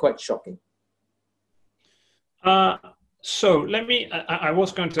actually quite shocking. So let me, I'm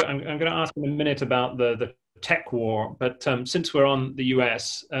going to ask in a minute about the tech war, but since we're on the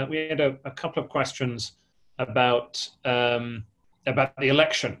US, we had a couple of questions about the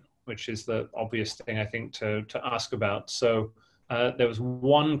election, which is the obvious thing I think to ask about. So there was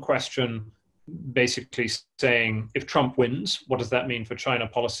one question basically saying, if Trump wins, what does that mean for China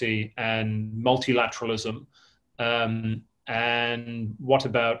policy and multilateralism? And what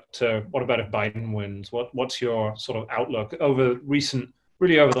about if Biden wins? What's your sort of outlook over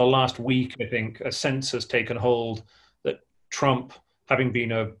the last week? I think a sense has taken hold that Trump, having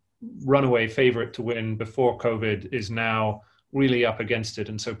been a runaway favorite to win before COVID, is now really up against it.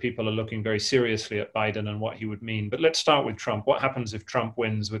 And so people are looking very seriously at Biden and what he would mean. But let's start with Trump. What happens if Trump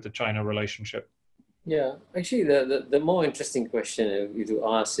wins with the China relationship? Yeah, actually, the more interesting question you to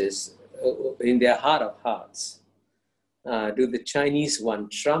ask is, in their heart of hearts, do the Chinese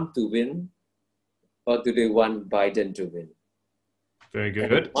want Trump to win, or do they want Biden to win? Very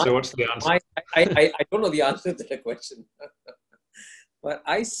good. So what's the answer? I don't know the answer to the question. But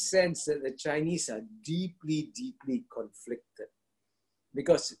I sense that the Chinese are deeply, deeply conflicted,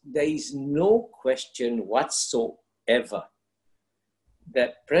 because there is no question whatsoever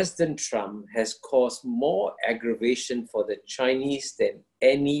that President Trump has caused more aggravation for the Chinese than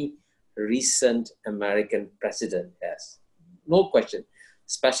any recent American president has. No question,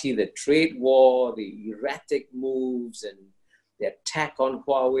 especially the trade war, the erratic moves, and the attack on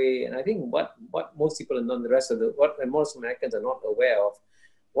Huawei. And I think what most people are not, what most Americans are not aware of,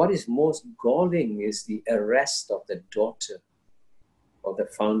 what is most galling is the arrest of the daughter of the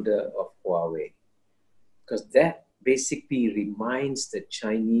founder of Huawei. Because that basically reminds the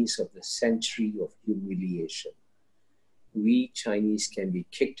Chinese of the century of humiliation. We Chinese can be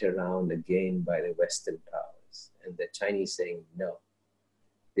kicked around again by the Western powers. And the Chinese saying, no,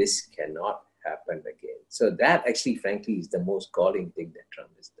 this cannot happen again. So that actually, frankly, is the most galling thing that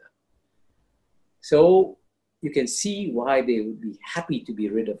Trump has done. So you can see why they would be happy to be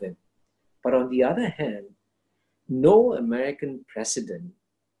rid of him. But on the other hand, no American president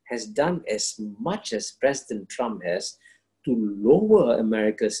has done as much as President Trump has to lower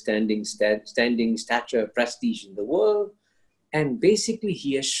America's standing, stature, prestige in the world. And basically,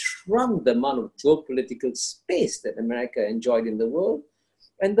 he has shrunk the amount of geopolitical space that America enjoyed in the world.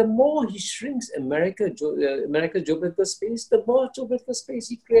 And the more he shrinks America's geopolitical space, the more geopolitical space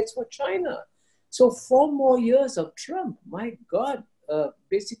he creates for China. So 4 more years of Trump, my God,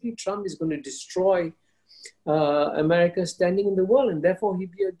 basically Trump is going to destroy America's standing in the world, and therefore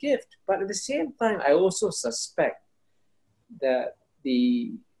he'd be a gift. But at the same time, I also suspect that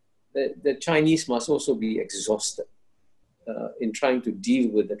the Chinese must also be exhausted in trying to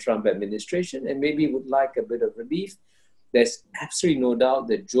deal with the Trump administration, and maybe would like a bit of relief. There's absolutely no doubt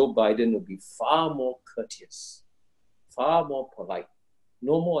that Joe Biden will be far more courteous, far more polite,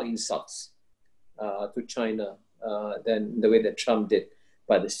 no more insults to China than the way that Trump did.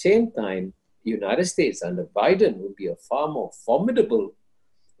 But at the same time, the United States under Biden would be a far more formidable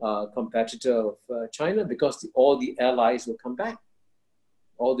competitor of China, because all the allies will come back.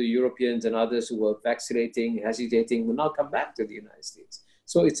 All the Europeans and others who were vacillating, hesitating, will now come back to the United States.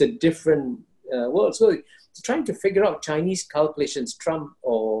 So it's a different world. So trying to figure out Chinese calculations, Trump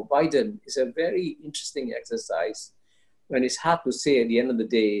or Biden, is a very interesting exercise. And it's hard to say at the end of the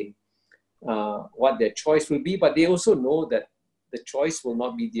day what their choice will be, but they also know that the choice will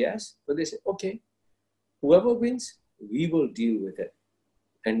not be theirs. So they say, okay, whoever wins, we will deal with it.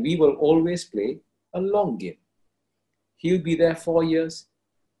 And we will always play a long game. He'll be there 4 years.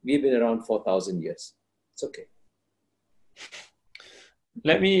 We've been around 4,000 years. It's okay.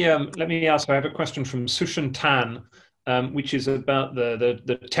 Let me ask. I have a question from Sushan Tan, which is about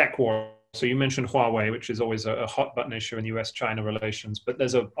the tech war. So you mentioned Huawei, which is always a hot button issue in US-China relations, but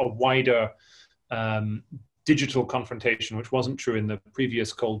there's a wider digital confrontation, which wasn't true in the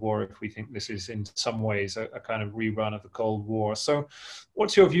previous Cold War, if we think this is in some ways a kind of rerun of the Cold War. So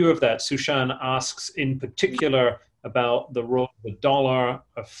what's your view of that? Sushan asks in particular about the role of the dollar,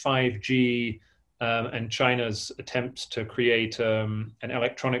 of 5G, and China's attempts to create an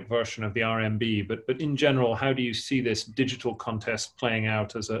electronic version of the RMB. But in general, how do you see this digital contest playing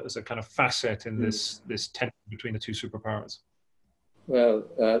out as a kind of facet in this tension between the two superpowers? Well,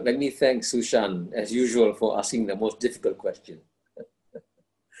 let me thank Sushan, as usual, for asking the most difficult question.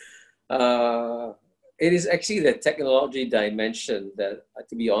 It is actually the technology dimension that,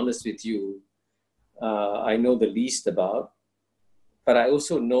 to be honest with you, I know the least about. But I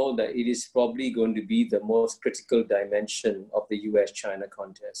also know that it is probably going to be the most critical dimension of the US-China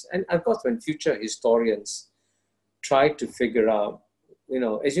contest. And of course, when future historians try to figure out,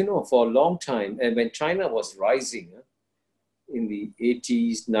 as you know, for a long time, and when China was rising in the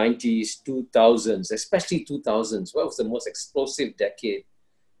 80s, 90s, 2000s, especially 2000s, what was the most explosive decade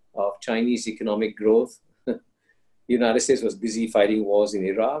of Chinese economic growth? The United States was busy fighting wars in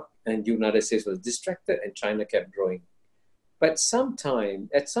Iraq, and the United States was distracted, and China kept growing. But at some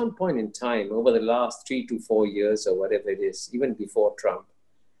point in time, over the last 3 to 4 years or whatever it is, even before Trump,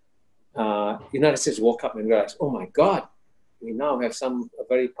 the United States woke up and realized, oh my God, we now have a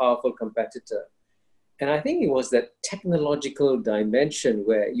very powerful competitor. And I think it was that technological dimension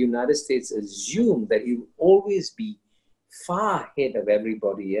where United States assumed that it would always be far ahead of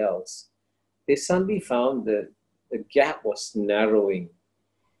everybody else. They suddenly found that the gap was narrowing.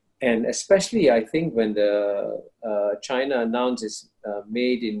 And especially, I think, when the China announced its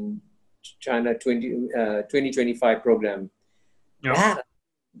Made in China 2025 program, yeah,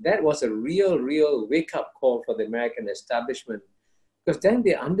 that was a real wake-up call for the American establishment. Because then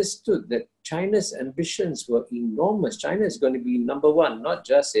they understood that China's ambitions were enormous. China is going to be number one, not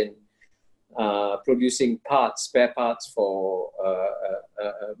just in producing spare parts for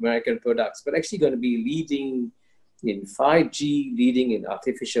American products, but actually going to be leading in 5G, leading in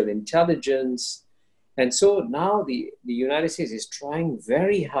artificial intelligence. And so now the United States is trying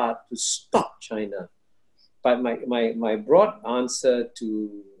very hard to stop China. But my broad answer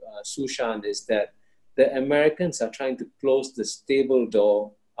to Sushan is that the Americans are trying to close the stable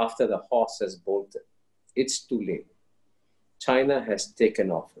door after the horse has bolted. It's too late. China has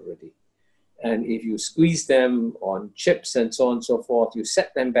taken off already. And if you squeeze them on chips and so on and so forth, you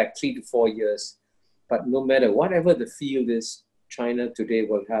set them back 3 to 4 years. But no matter whatever the field is, China today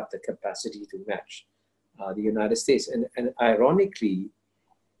will have the capacity to match the United States. And ironically,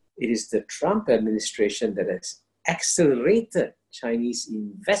 it is the Trump administration that has accelerated Chinese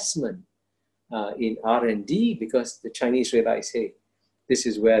investment in R&D, because the Chinese realize, hey, this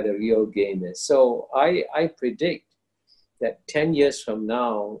is where the real game is. So I predict that 10 years from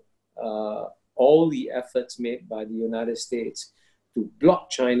now, all the efforts made by the United States to block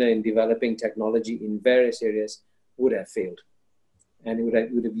China in developing technology in various areas would have failed. And it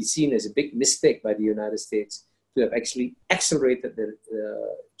would have been seen as a big mistake by the United States to have actually accelerated the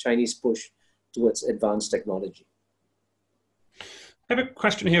Chinese push towards advanced technology. I have a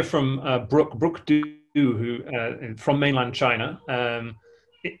question here from Brooke Du, who from mainland China.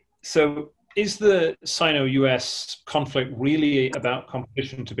 So is the Sino-US conflict really about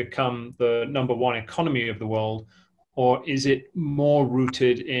competition to become the #1 economy of the world, or is it more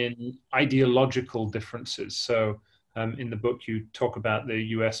rooted in ideological differences? So in the book, you talk about the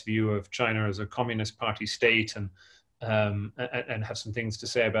US view of China as a communist party state and have some things to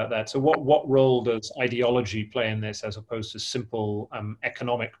say about that. So what role does ideology play in this as opposed to simple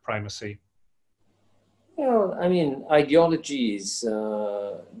economic primacy? Well, I mean, ideology is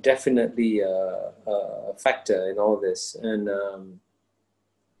definitely a factor in all this, and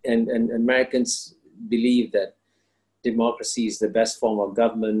Americans believe that democracy is the best form of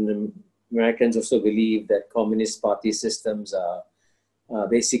government. Americans also believe that communist party systems are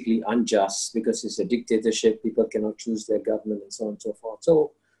basically unjust because it's a dictatorship. People cannot choose their government and so on and so forth.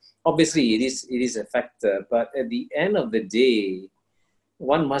 So obviously it is a factor, but at the end of the day,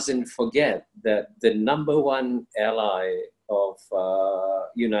 one mustn't forget that the #1 ally of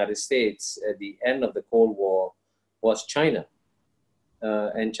United States at the end of the Cold War was China.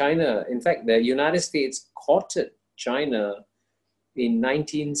 And China, in fact, the United States courted China in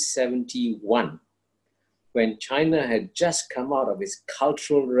 1971, when China had just come out of its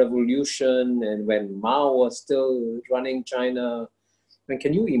cultural revolution and when Mao was still running China. And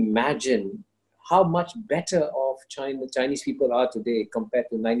can you imagine how much better off Chinese people are today compared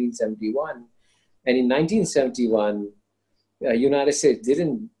to 1971? And in 1971, United States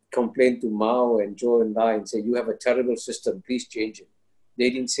didn't complain to Mao and Zhou Enlai and say, you have a terrible system, please change it. They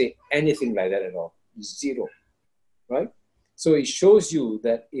didn't say anything like that at all, zero, right? So it shows you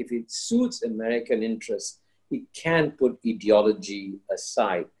that if it suits American interests, it can put ideology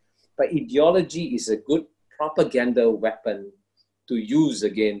aside. But ideology is a good propaganda weapon to use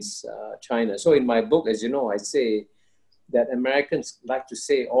against China. So in my book, as you know, I say that Americans like to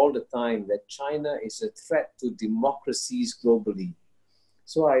say all the time that China is a threat to democracies globally.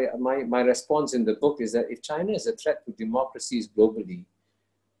 So my response in the book is that if China is a threat to democracies globally,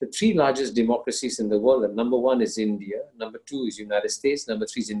 the 3 largest democracies in the world, #1 is India, #2 is United States,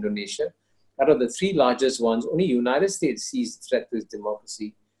 #3 is Indonesia. Out of the 3 largest ones, only United States sees a threat to its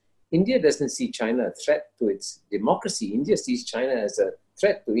democracy. India doesn't see China a threat to its democracy. India sees China as a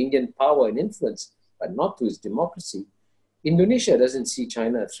threat to Indian power and influence, but not to its democracy. Indonesia doesn't see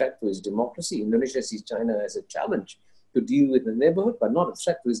China a threat to its democracy. Indonesia sees China as a challenge to deal with the neighborhood, but not a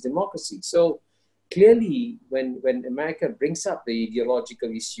threat to its democracy. So clearly, when America brings up the ideological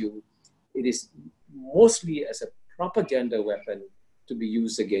issue, it is mostly as a propaganda weapon to be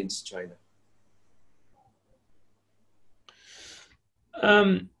used against China.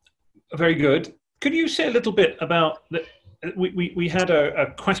 Very good. Could you say a little bit about we had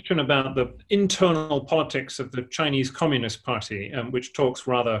a question about the internal politics of the Chinese Communist Party, which talks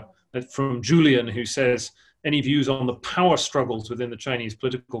rather from Julian, who says, any views on the power struggles within the Chinese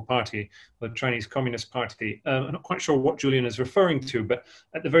political party, the Chinese Communist Party? I'm not quite sure what Julian is referring to, but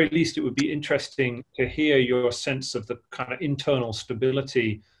at the very least, it would be interesting to hear your sense of the kind of internal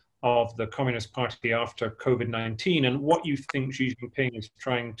stability of the Communist Party after COVID-19 and what you think Xi Jinping is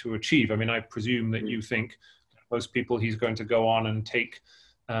trying to achieve. I mean, I presume that you think most people he's going to go on and take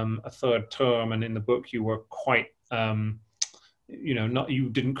a 3rd term, and in the book you were quite you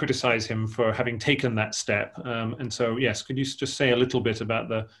didn't criticize him for having taken that step. And so, yes, could you just say a little bit about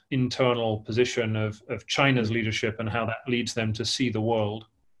the internal position of China's leadership and how that leads them to see the world?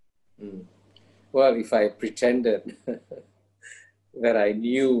 Well, if I pretended that I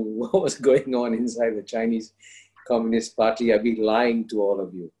knew what was going on inside the Chinese Communist Party, I'd be lying to all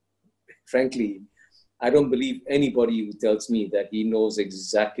of you. Frankly, I don't believe anybody who tells me that he knows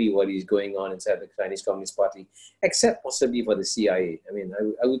exactly what is going on inside the Chinese Communist Party, except possibly for the CIA. I mean,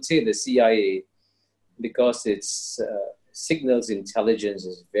 I would say the CIA, because its signals intelligence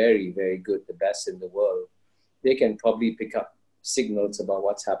is very, very good, the best in the world, they can probably pick up signals about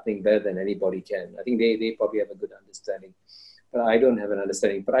what's happening better than anybody can. I think they probably have a good understanding, but I don't have an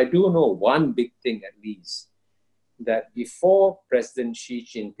understanding. But I do know one big thing at least, that before President Xi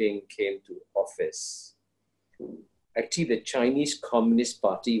Jinping came to office, actually the Chinese Communist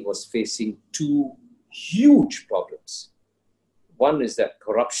Party was facing 2 huge problems. One is that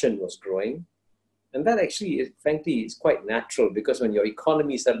corruption was growing, and that actually, frankly, is quite natural, because when your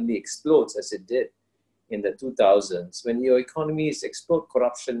economy suddenly explodes, as it did in the 2000s, when your economies explode,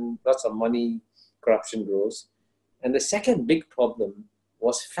 corruption, lots of money, corruption grows. And the second big problem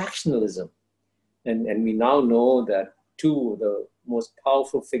was factionalism. And we now know that 2 of the most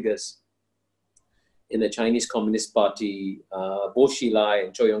powerful figures in the Chinese Communist Party, Bo Xilai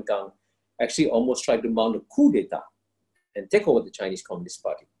and Zhou Yonggang, actually almost tried to mount a coup d'etat and take over the Chinese Communist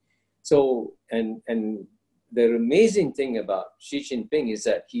Party. So, and the amazing thing about Xi Jinping is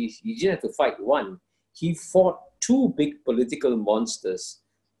that he didn't have to fight one. He fought two big political monsters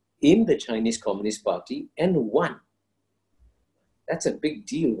in the Chinese Communist Party and won. That's a big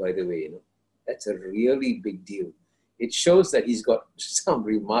deal, by the way. You know, that's a really big deal. It shows that he's got some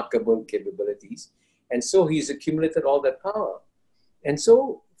remarkable capabilities, and so he's accumulated all that power. And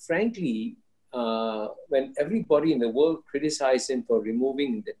so, frankly, when everybody in the world criticized him for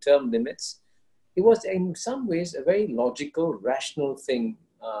removing the term limits, it was in some ways a very logical, rational thing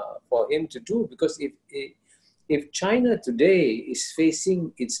for him to do. Because if China today is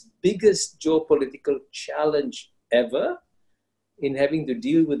facing its biggest geopolitical challenge ever in having to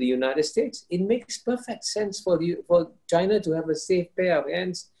deal with the United States, it makes perfect sense for China to have a safe pair of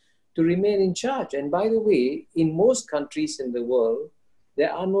hands to remain in charge. And by the way, in most countries in the world,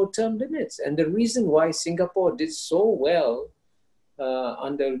 there are no term limits. And the reason why Singapore did so well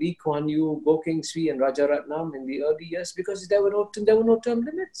under Lee Kuan Yew, Goh Keng Swee, and Rajaratnam in the early years, because there were no term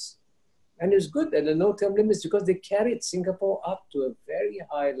limits. And it's good that there were no term limits because they carried Singapore up to a very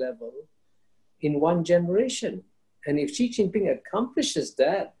high level in one generation. And if Xi Jinping accomplishes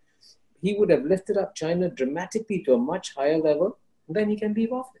that, he would have lifted up China dramatically to a much higher level, and then he can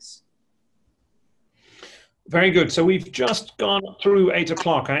leave office. Very good. So we've just gone through 8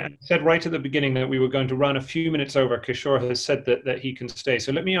 o'clock. I said right at the beginning that we were going to run a few minutes over. Kishore has said that he can stay.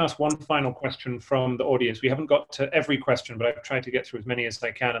 So let me ask one final question from the audience. We haven't got to every question, but I've tried to get through as many as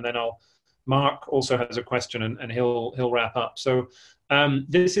I can. And then Mark also has a question, and he'll wrap up. So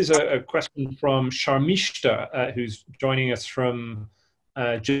this is a question from Sharmishta, who's joining us from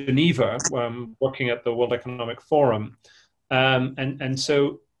Geneva, working at the World Economic Forum. And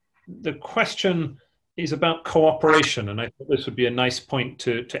so the question is about cooperation, and I thought this would be a nice point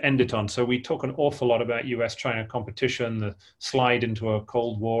to end it on. So we talk an awful lot about US-China competition, the slide into a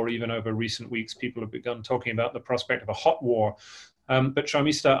Cold War. Even over recent weeks, people have begun talking about the prospect of a hot war. But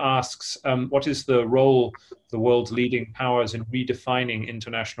Sharmista asks, what is the role of the world's leading powers in redefining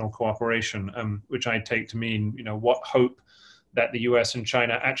international cooperation, which I take to mean, what hope that the US and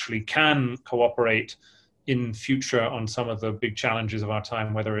China actually can cooperate in future on some of the big challenges of our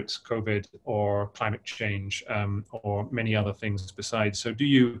time, whether it's COVID or climate change or many other things besides. So do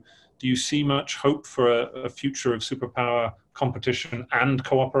you see much hope for a future of superpower competition and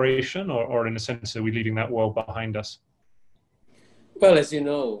cooperation, or in a sense, are we leaving that world behind us? Well, as you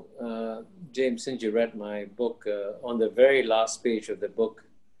know, James, since you read my book, on the very last page of the book,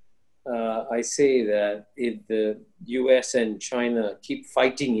 I say that if the US and China keep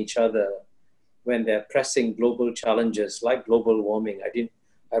fighting each other when they're pressing global challenges like global warming.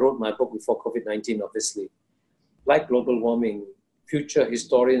 I wrote my book before COVID-19, obviously. Like global warming, future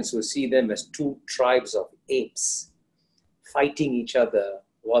historians will see them as two tribes of apes fighting each other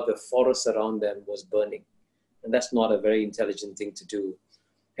while the forest around them was burning. And that's not a very intelligent thing to do.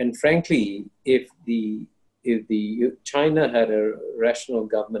 And frankly, if China had a rational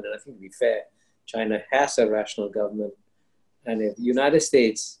government, and I think to be fair, China has a rational government, and if the United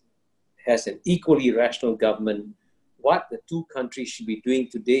States has an equally rational government, what the two countries should be doing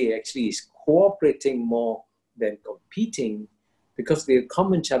today actually is cooperating more than competing, because the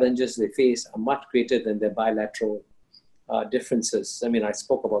common challenges they face are much greater than their bilateral differences. I mean, I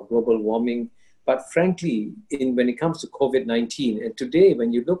spoke about global warming, but frankly, when it comes to COVID-19, and today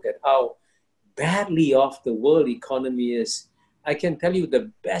when you look at how badly off the world economy is, I can tell you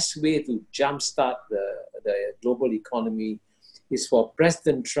the best way to jumpstart the global economy is for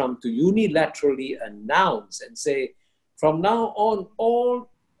President Trump to unilaterally announce and say, from now on,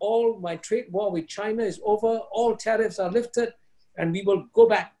 all my trade war with China is over, all tariffs are lifted, and we will go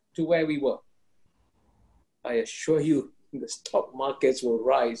back to where we were. I assure you, the stock markets will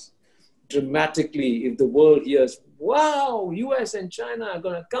rise dramatically if the world hears, wow, US and China are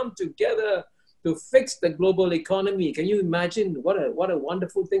going to come together to fix the global economy. Can you imagine what a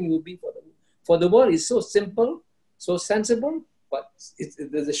wonderful thing it will be for the world? It's so simple, so sensible. But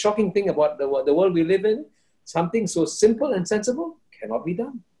the shocking thing about the world we live in, something so simple and sensible cannot be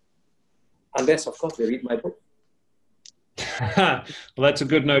done. Unless, of course, they read my book. Well, that's a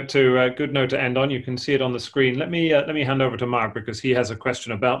good note to end on. You can see it on the screen. Let me hand over to Mark, because he has a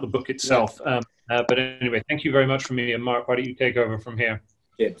question about the book itself. But anyway, thank you very much from me. And Mark, why don't you take over from here?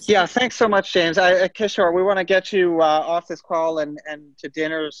 James. Yeah, thanks so much, James. Kishore, we want to get you off this call and to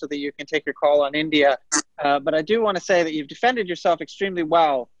dinner so that you can take your call on India. But I do want to say that you've defended yourself extremely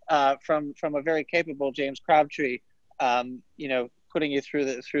well from a very capable James Crabtree, putting you through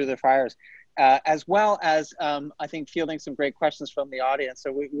the fires, as well as I think fielding some great questions from the audience.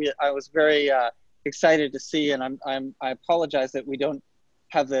 So I was very excited to see, and I apologize that we don't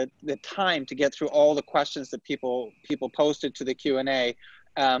have the time to get through all the questions that people posted to the Q&A.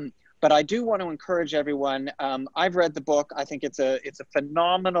 But I do want to encourage everyone. I've read the book. I think it's a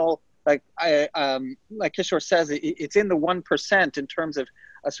phenomenal, like Kishore says, it's in the 1% in terms of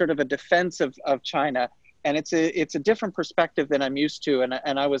a sort of a defense of China. And it's a different perspective than I'm used to.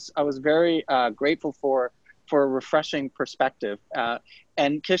 And I was very grateful for a refreshing perspective.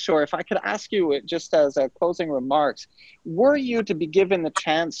 And Kishore, if I could ask you just as a closing remarks, were you to be given the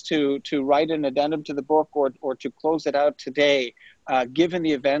chance to write an addendum to the book or to close it out today, given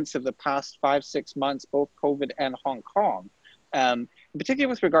the events of the past 5-6 months, both COVID and Hong Kong, particularly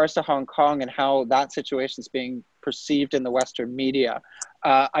with regards to Hong Kong and how that situation is being perceived in the Western media,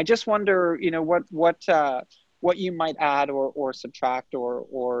 I just wonder, you know, what you might add or subtract or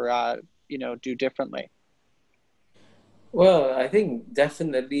you know, do differently. Well, I think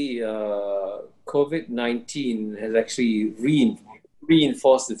definitely COVID-19 has actually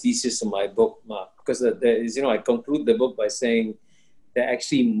reinforced the thesis of my book, Mark, because there is, you know, I conclude the book by saying there are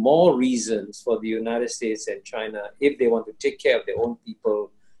actually more reasons for the United States and China, if they want to take care of their own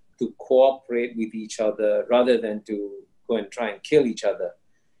people, to cooperate with each other rather than to go and try and kill each other.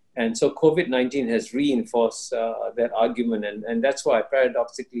 And so COVID-19 has reinforced that argument. And that's why,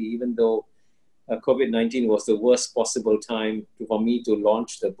 paradoxically, even though COVID-19 was the worst possible time for me to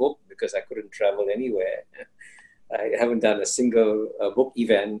launch the book because I couldn't travel anywhere. I haven't done a single book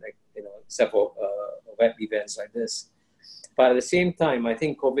event, you know, except for web events like this. But at the same time, I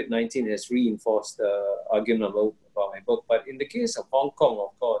think COVID-19 has reinforced the argument about my book. But in the case of Hong Kong,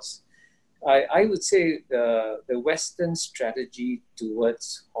 of course, I would say the Western strategy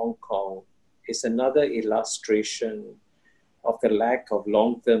towards Hong Kong is another illustration of the lack of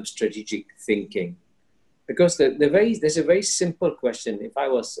long-term strategic thinking. Because there's a very simple question. If I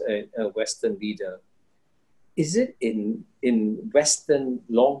was a Western leader, is it in Western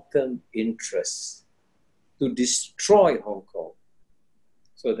long-term interests to destroy Hong Kong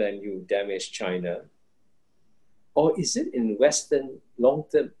so then you damage China? Or is it in Western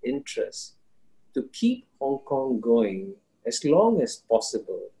long-term interests to keep Hong Kong going as long as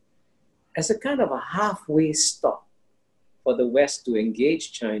possible as a kind of a halfway stop for the West to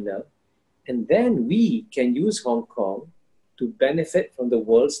engage China, and then we can use Hong Kong to benefit from the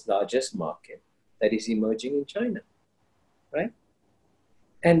world's largest market that is emerging in China, right?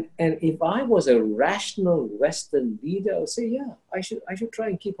 And if I was a rational Western leader, I would say, yeah, I should try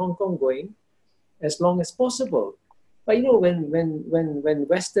and keep Hong Kong going as long as possible. But you know, when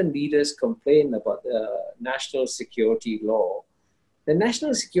Western leaders complain about the national security law, the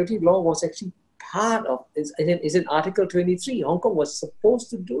national security law was actually part of, is in Article 23. Hong Kong was supposed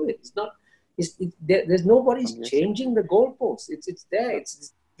to do it. It's not, there's nobody's changing the goalposts. It's there.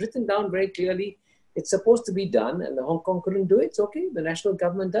 It's written down very clearly. It's supposed to be done, and the Hong Kong couldn't do it. It's okay. The national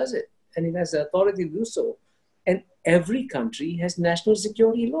government does it, and it has the authority to do so. And every country has national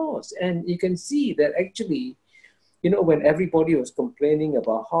security laws. And you can see that actually, you know, when everybody was complaining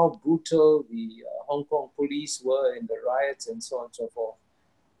about how brutal the Hong Kong police were in the riots and so on and so forth,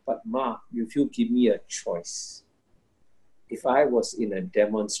 but Mark, if you give me a choice, if I was in a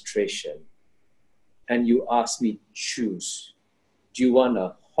demonstration and you asked me choose, do you want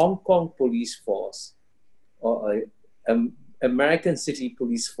a Hong Kong police force or an American city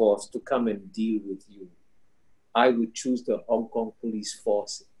police force to come and deal with you? I would choose the Hong Kong police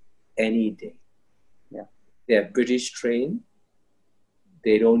force any day. Yeah. They're British trained.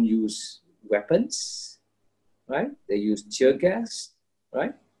 They don't use weapons, right? They use tear gas,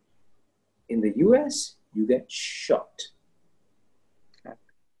 right? In the US, you get shot. Okay.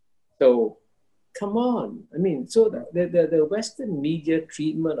 So, come on. I mean, so the Western media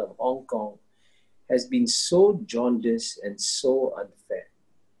treatment of Hong Kong has been so jaundiced and so unfair.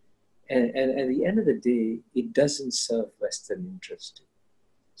 And at the end of the day, it doesn't serve Western interest.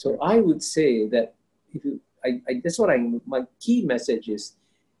 So I would say that if you, that's what my key message is: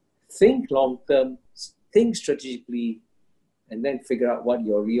 think long term, think strategically, and then figure out what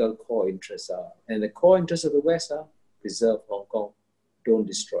your real core interests are. And the core interests of the West are preserve Hong Kong, don't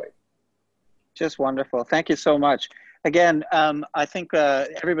destroy it. Just wonderful. Thank you so much. Again, I think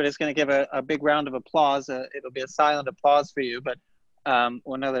everybody's going to give a big round of applause. It'll be a silent applause for you, but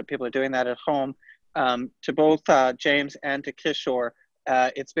we'll know that people are doing that at home. To both James and to Kishore,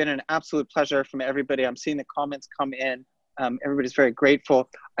 it's been an absolute pleasure from everybody. I'm seeing the comments come in. Everybody's very grateful.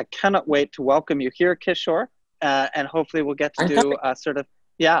 I cannot wait to welcome you here, Kishore, and hopefully we'll get to do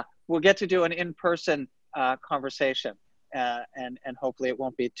we'll get to do an in-person conversation, and hopefully it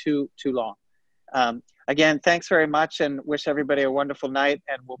won't be too long. Again, thanks very much, and wish everybody a wonderful night.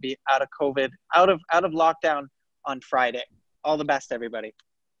 And we'll be out of COVID, out of lockdown on Friday. All the best, everybody.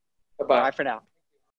 Bye-bye. Bye for now.